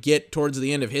starting to get towards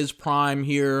the end of his prime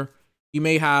here. He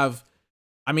may have,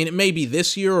 it may be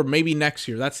this year or maybe next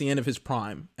year. That's the end of his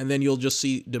prime. And then you'll just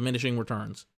see diminishing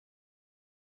returns.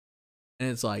 And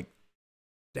it's like,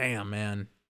 damn, man.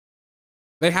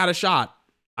 They had a shot.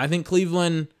 I think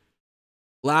Cleveland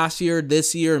last year,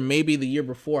 this year, and maybe the year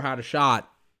before had a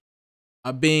shot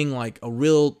of being like a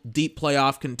real deep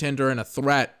playoff contender and a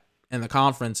threat in the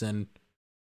conference. And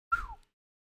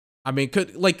I mean,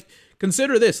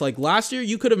 consider this. Like, last year,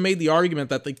 you could have made the argument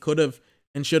that they could have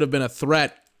and should have been a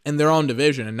threat in their own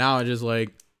division. And now it's just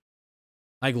like,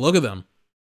 look at them.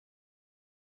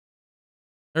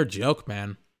 They're a joke,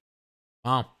 man.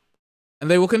 Wow. And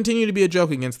they will continue to be a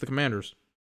joke against the Commanders.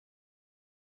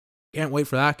 Can't wait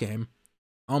for that game.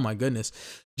 Oh, my goodness.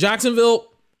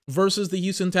 Jacksonville versus the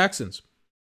Houston Texans.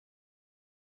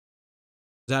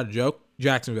 Is that a joke?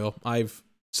 Jacksonville. I've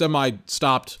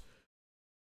semi-stopped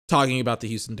talking about the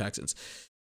Houston Texans.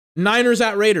 Niners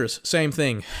at Raiders. Same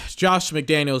thing. Josh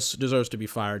McDaniels deserves to be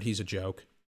fired. He's a joke.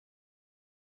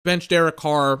 Bench Derek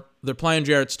Carr. They're playing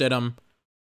Jarrett Stidham.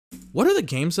 What are the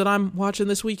games that I'm watching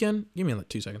this weekend? Give me like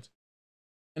 2 seconds.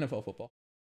 NFL football.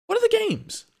 What are the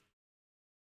games?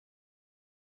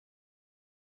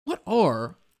 What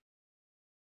are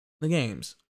the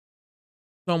games?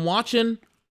 So I'm watching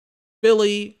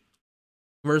Philly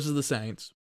versus the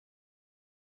Saints.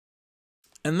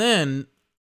 And then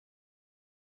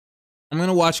I'm going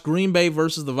to watch Green Bay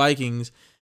versus the Vikings.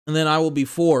 And then I will be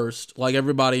forced, like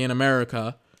everybody in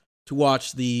America, to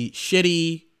watch the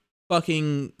shitty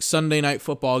fucking Sunday night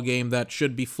football game that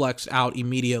should be flexed out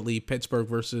immediately. Pittsburgh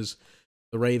versus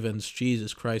the Ravens.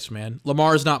 Jesus Christ, man.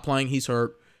 Lamar's not playing. He's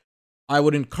hurt. I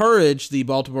would encourage the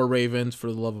Baltimore Ravens, for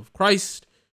the love of Christ,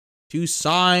 to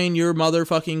sign your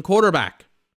motherfucking quarterback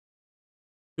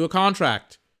to a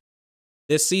contract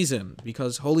this season,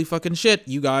 because holy fucking shit,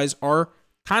 you guys are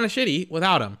kind of shitty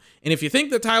without him. And if you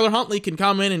think that Tyler Huntley can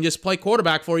come in and just play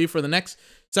quarterback for you for the next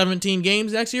 17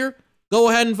 games next year, go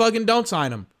ahead and fucking don't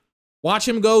sign him. Watch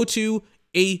him go to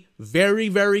a very,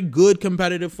 very good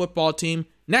competitive football team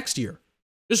next year.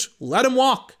 Just let him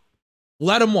walk.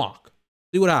 Let him walk.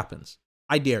 See what happens.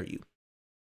 I dare you.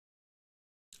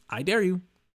 I dare you.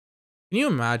 Can you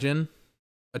imagine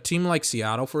a team like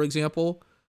Seattle, for example,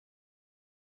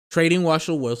 trading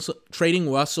Russell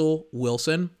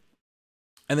Wilson,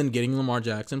 and then getting Lamar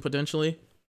Jackson potentially?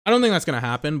 I don't think that's going to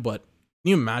happen, but can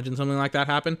you imagine something like that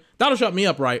happen? That'll shut me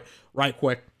up right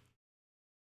quick.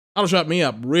 That'll shut me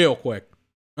up real quick.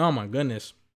 Oh my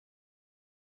goodness.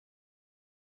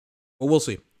 But we'll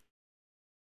see.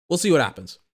 We'll see what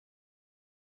happens.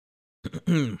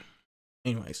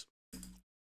 Anyways.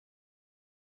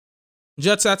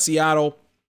 Jets at Seattle.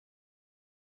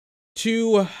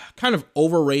 Two kind of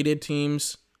overrated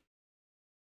teams.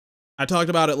 I talked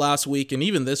about it last week, and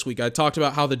even this week, I talked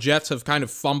about how the Jets have kind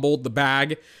of fumbled the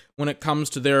bag when it comes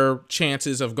to their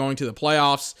chances of going to the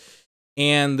playoffs,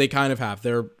 and they kind of have.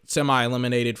 They're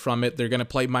semi-eliminated from it. They're going to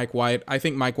play Mike White. I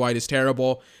think Mike White is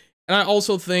terrible, and I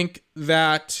also think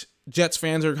that Jets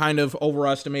fans are kind of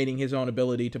overestimating his own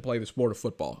ability to play the sport of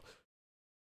football.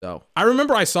 So, I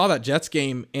remember I saw that Jets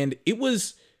game, and it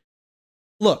was,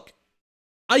 look,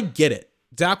 I get it.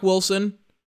 Zach Wilson,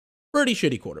 pretty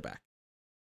shitty quarterback.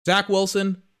 Zach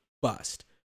Wilson, bust.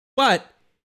 But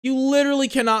you literally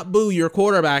cannot boo your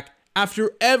quarterback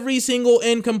after every single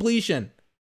incompletion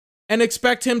and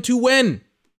expect him to win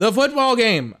the football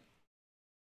game.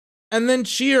 And then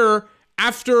cheer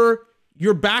after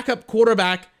your backup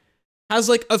quarterback has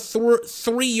like a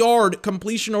 3-yard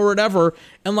completion or whatever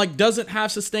and like doesn't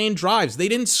have sustained drives. They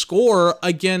didn't score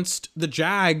against the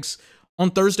Jags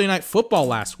on Thursday Night Football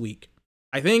last week.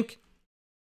 I think.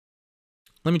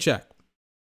 Let me check.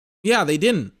 Yeah, they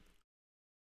didn't.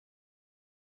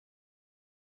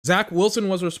 Zach Wilson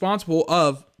was responsible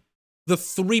of the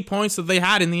 3 points that they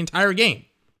had in the entire game.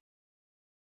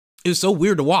 It was so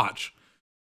weird to watch.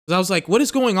 Because I was like, what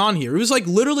is going on here? It was like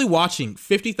literally watching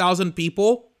 50,000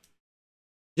 people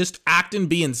just act and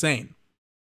be insane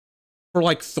for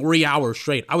like 3 hours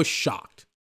straight. I was shocked.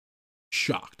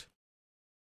 Shocked.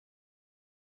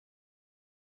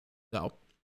 So,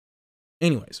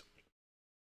 anyways.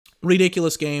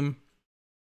 Ridiculous game.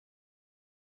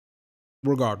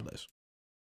 Regardless.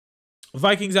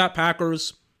 Vikings at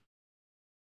Packers.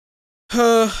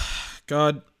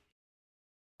 God.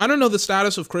 I don't know the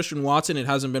status of Christian Watson. It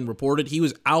hasn't been reported. He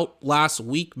was out last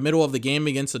week, middle of the game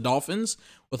against the Dolphins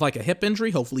with like a hip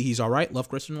injury. Hopefully he's all right. Love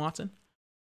Christian Watson.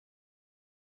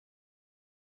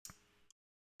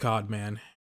 God, man.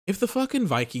 If the fucking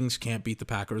Vikings can't beat the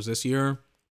Packers this year.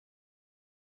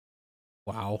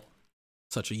 Wow.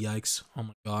 Such a yikes. Oh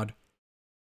my God.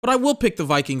 But I will pick the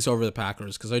Vikings over the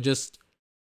Packers because I just,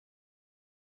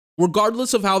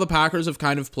 regardless of how the Packers have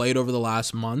kind of played over the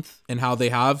last month and how they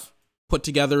have put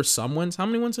together some wins. How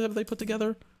many wins have they put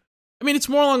together? I mean, it's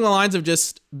more along the lines of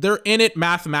just, they're in it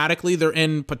mathematically. They're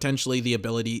in potentially the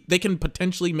ability. They can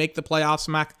potentially make the playoffs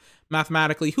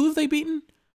mathematically. Who have they beaten?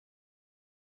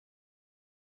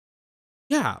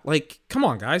 Yeah, like, come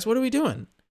on, guys. What are we doing?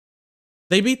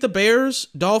 They beat the Bears,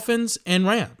 Dolphins, and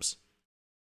Rams.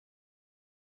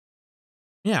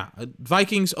 Yeah,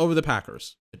 Vikings over the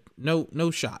Packers.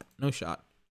 No shot. No shot.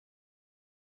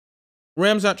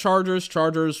 Rams at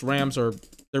Chargers. Rams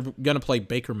they're going to play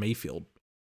Baker Mayfield.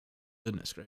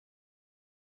 Goodness gracious.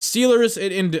 Steelers,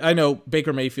 and I know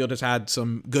Baker Mayfield has had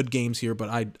some good games here, but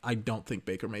I don't think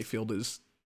Baker Mayfield is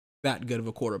that good of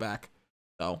a quarterback.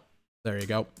 So, there you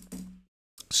go.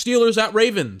 Steelers at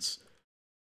Ravens.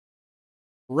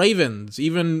 Ravens,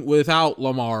 even without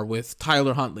Lamar, with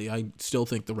Tyler Huntley, I still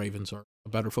think the Ravens are a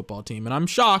better football team. And I'm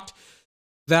shocked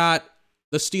that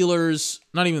the Steelers,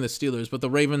 not even the Steelers, but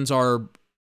the Ravens are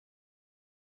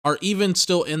even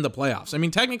still in the playoffs. I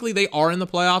mean, technically they are in the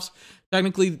playoffs.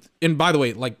 Technically, and by the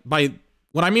way, like by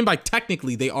what I mean by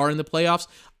technically they are in the playoffs,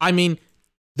 I mean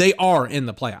they are in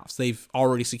the playoffs. They've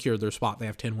already secured their spot. They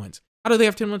have 10 wins. How do they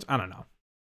have 10 wins? I don't know.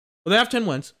 Well, they have 10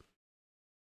 wins.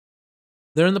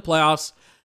 They're in the playoffs.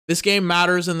 This game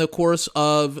matters in the course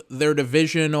of their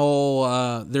divisional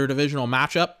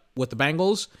matchup with the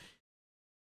Bengals.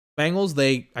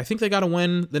 I think they got to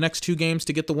win the next 2 games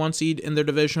to get the 1 seed in their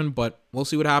division, but we'll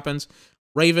see what happens.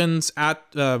 Ravens at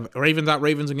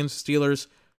Ravens against the Steelers.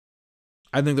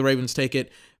 I think the Ravens take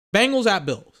it. Bengals at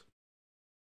Bills.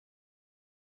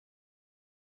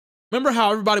 Remember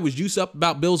how everybody was juiced up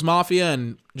about Bills Mafia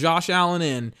and Josh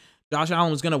Allen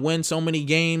was going to win so many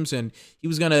games and he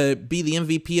was going to be the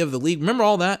MVP of the league. Remember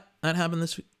all that? That happened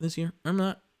this year. Remember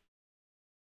that?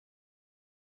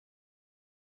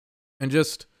 And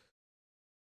just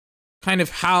kind of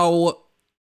how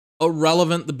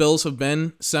irrelevant the Bills have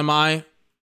been,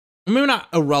 maybe not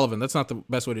irrelevant, that's not the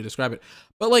best way to describe it,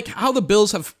 but like how the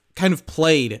Bills have kind of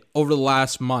played over the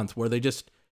last month where they just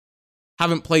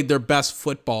haven't played their best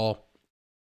football.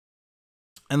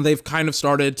 And they've kind of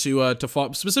started to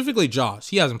fall, specifically Josh.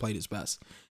 He hasn't played his best.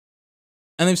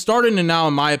 And they've started to now,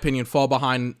 in my opinion, fall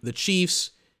behind the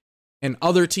Chiefs and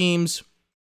other teams.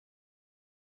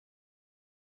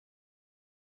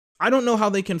 I don't know how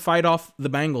they can fight off the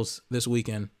Bengals this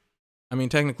weekend. I mean,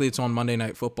 technically it's on Monday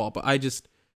Night Football, but I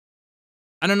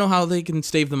don't know how they can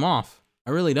stave them off.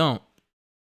 I really don't.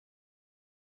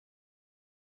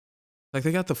 Like,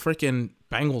 they got the freaking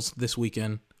Bengals this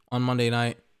weekend on Monday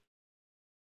night.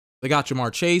 They got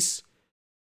Jamar Chase.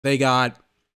 They got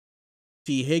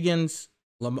T. Higgins.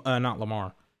 Not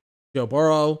Lamar. Joe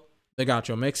Burrow. They got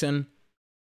Joe Mixon.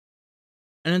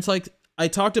 And it's like, I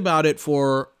talked about it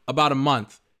for about a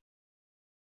month.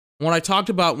 What I talked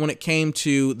about when it came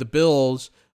to the Bills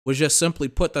was just simply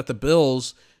put that the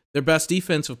Bills, their best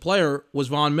defensive player was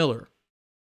Von Miller.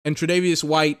 And Tre'Davious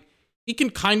White, he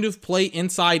can kind of play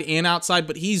inside and outside,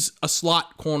 but he's a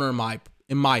slot corner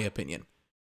in my opinion.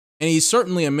 And he's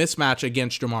certainly a mismatch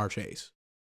against Jamar Chase.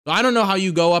 So I don't know how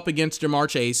you go up against Jamar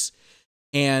Chase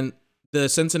and the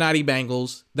Cincinnati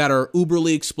Bengals that are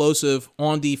uberly explosive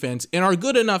on defense and are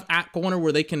good enough at corner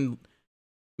where they can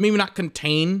maybe not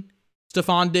contain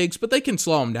Stephon Diggs, but they can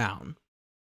slow him down.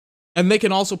 And they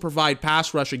can also provide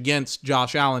pass rush against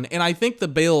Josh Allen. And I think the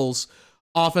Bills'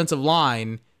 offensive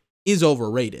line is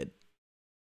overrated.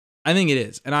 I think it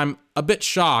is. And I'm a bit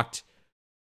shocked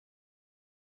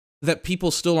that people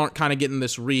still aren't kind of getting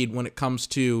this read when it comes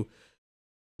to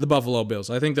the Buffalo Bills.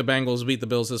 I think the Bengals beat the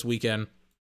Bills this weekend.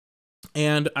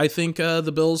 And I think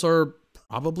the Bills are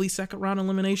probably second round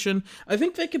elimination. I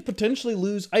think they could potentially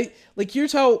lose.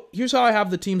 Here's how I have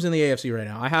the teams in the AFC right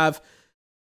now. I have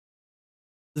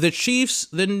the Chiefs,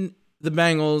 then the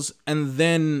Bengals, and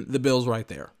then the Bills right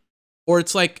there. Or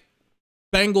it's like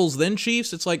Bengals, then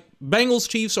Chiefs. It's like Bengals,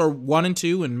 Chiefs are 1 and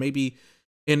 2, and maybe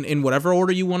in whatever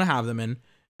order you want to have them in.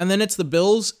 And then it's the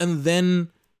Bills, and then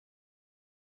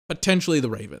potentially the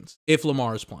Ravens, if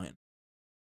Lamar is playing.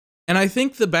 And I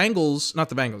think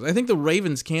I think the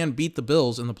Ravens can beat the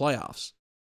Bills in the playoffs.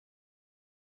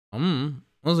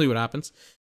 We'll see what happens.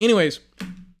 Anyways,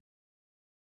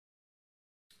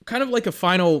 kind of like a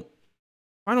final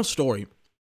story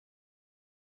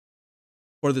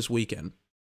for this weekend.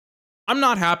 I'm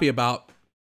not happy about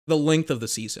the length of the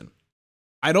season.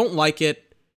 I don't like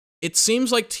it. It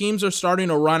seems like teams are starting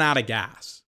to run out of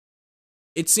gas.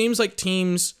 It seems like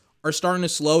teams are starting to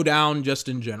slow down just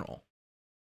in general.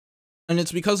 And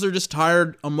it's because they're just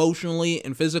tired emotionally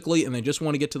and physically, and they just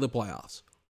want to get to the playoffs.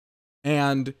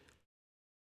 And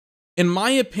in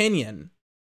my opinion,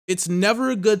 it's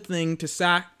never a good thing to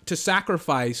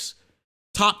sacrifice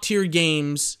top-tier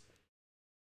games,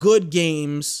 good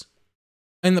games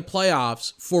in the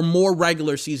playoffs for more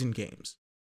regular season games.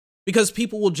 Because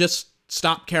people will just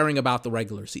stop caring about the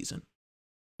regular season.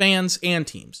 Fans and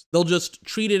teams. They'll just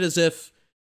treat it as if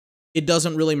it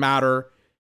doesn't really matter.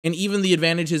 And even the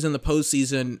advantages in the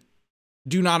postseason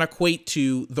do not equate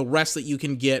to the rest that you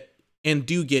can get and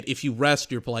do get if you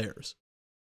rest your players.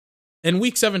 in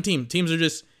week 17, teams are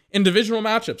just in divisional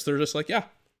matchups. They're just like, yeah,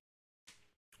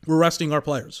 we're resting our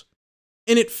players.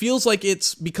 And it feels like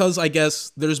it's because I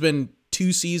guess there's been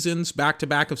 2 seasons back to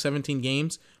back of 17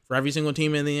 games for every single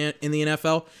team in the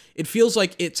NFL. It feels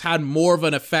like it's had more of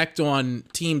an effect on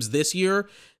teams this year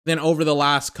than over the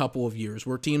last couple of years,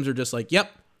 where teams are just like,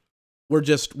 yep,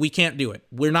 we can't do it.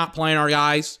 We're not playing our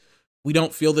guys. We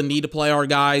don't feel the need to play our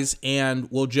guys, and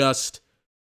we're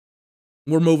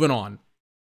moving on.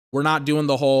 We're not doing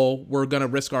the whole, we're going to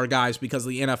risk our guys because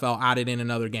the NFL added in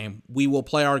another game. We will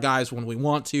play our guys when we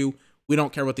want to. We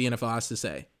don't care what the NFL has to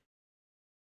say.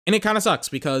 And it kind of sucks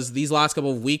because these last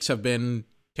couple of weeks have been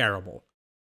terrible.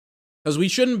 Because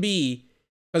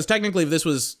technically if this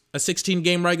was a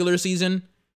 16-game regular season,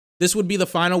 this would be the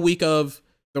final week of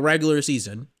the regular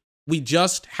season. We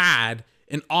just had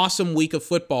an awesome week of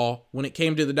football when it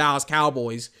came to the Dallas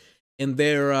Cowboys and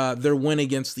their win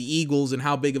against the Eagles and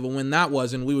how big of a win that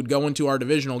was, and we would go into our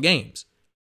divisional games.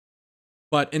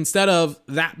 But instead of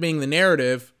that being the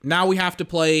narrative, now we have to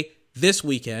play this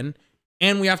weekend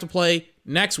and we have to play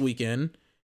next weekend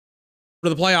for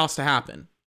the playoffs to happen.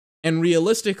 And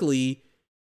realistically,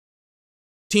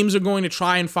 teams are going to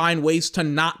try and find ways to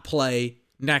not play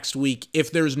next week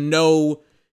if their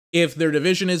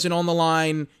division isn't on the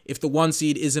line, if the 1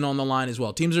 seed isn't on the line as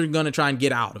well. Teams are going to try and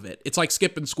get out of it. It's like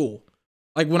skipping school.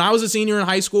 Like when I was a senior in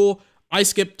high school, I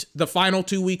skipped the final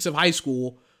 2 weeks of high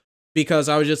school because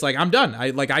I was just like, I'm done.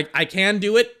 I can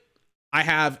do it. I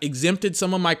have exempted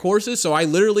some of my courses, so I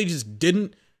literally just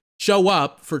didn't show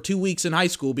up for 2 weeks in high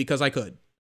school because I could.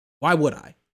 Why would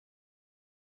I?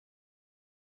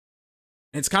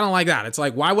 It's kind of like that. It's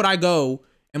like, why would I go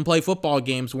and play football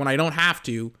games when I don't have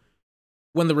to,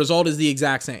 when the result is the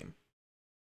exact same?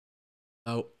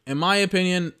 So, in my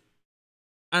opinion,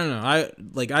 I don't know.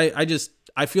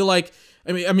 I feel like,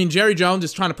 I mean, Jerry Jones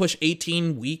is trying to push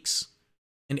 18 weeks,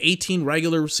 an 18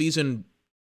 regular season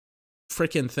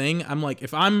freaking thing. I'm like,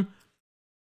 if I'm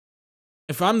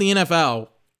the NFL,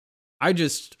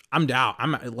 I'm down.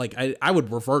 I'm like, I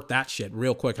would revert that shit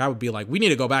real quick. I would be like, we need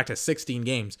to go back to 16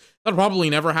 games. That'll probably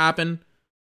never happen,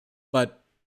 but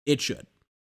it should.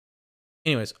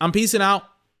 Anyways, I'm peacing out.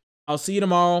 I'll see you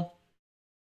tomorrow.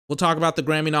 We'll talk about the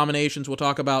Grammy nominations. We'll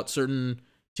talk about certain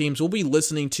teams. We'll be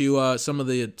listening to some of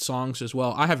the songs as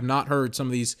well. I have not heard some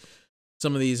of these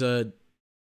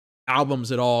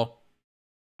albums at all.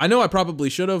 I know I probably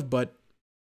should have, but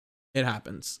it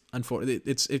happens. Unfortunately,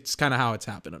 it's kind of how it's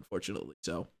happened, unfortunately.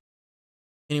 So,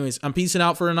 anyways, I'm peacing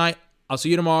out for tonight. I'll see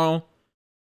you tomorrow.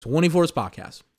 24's podcast.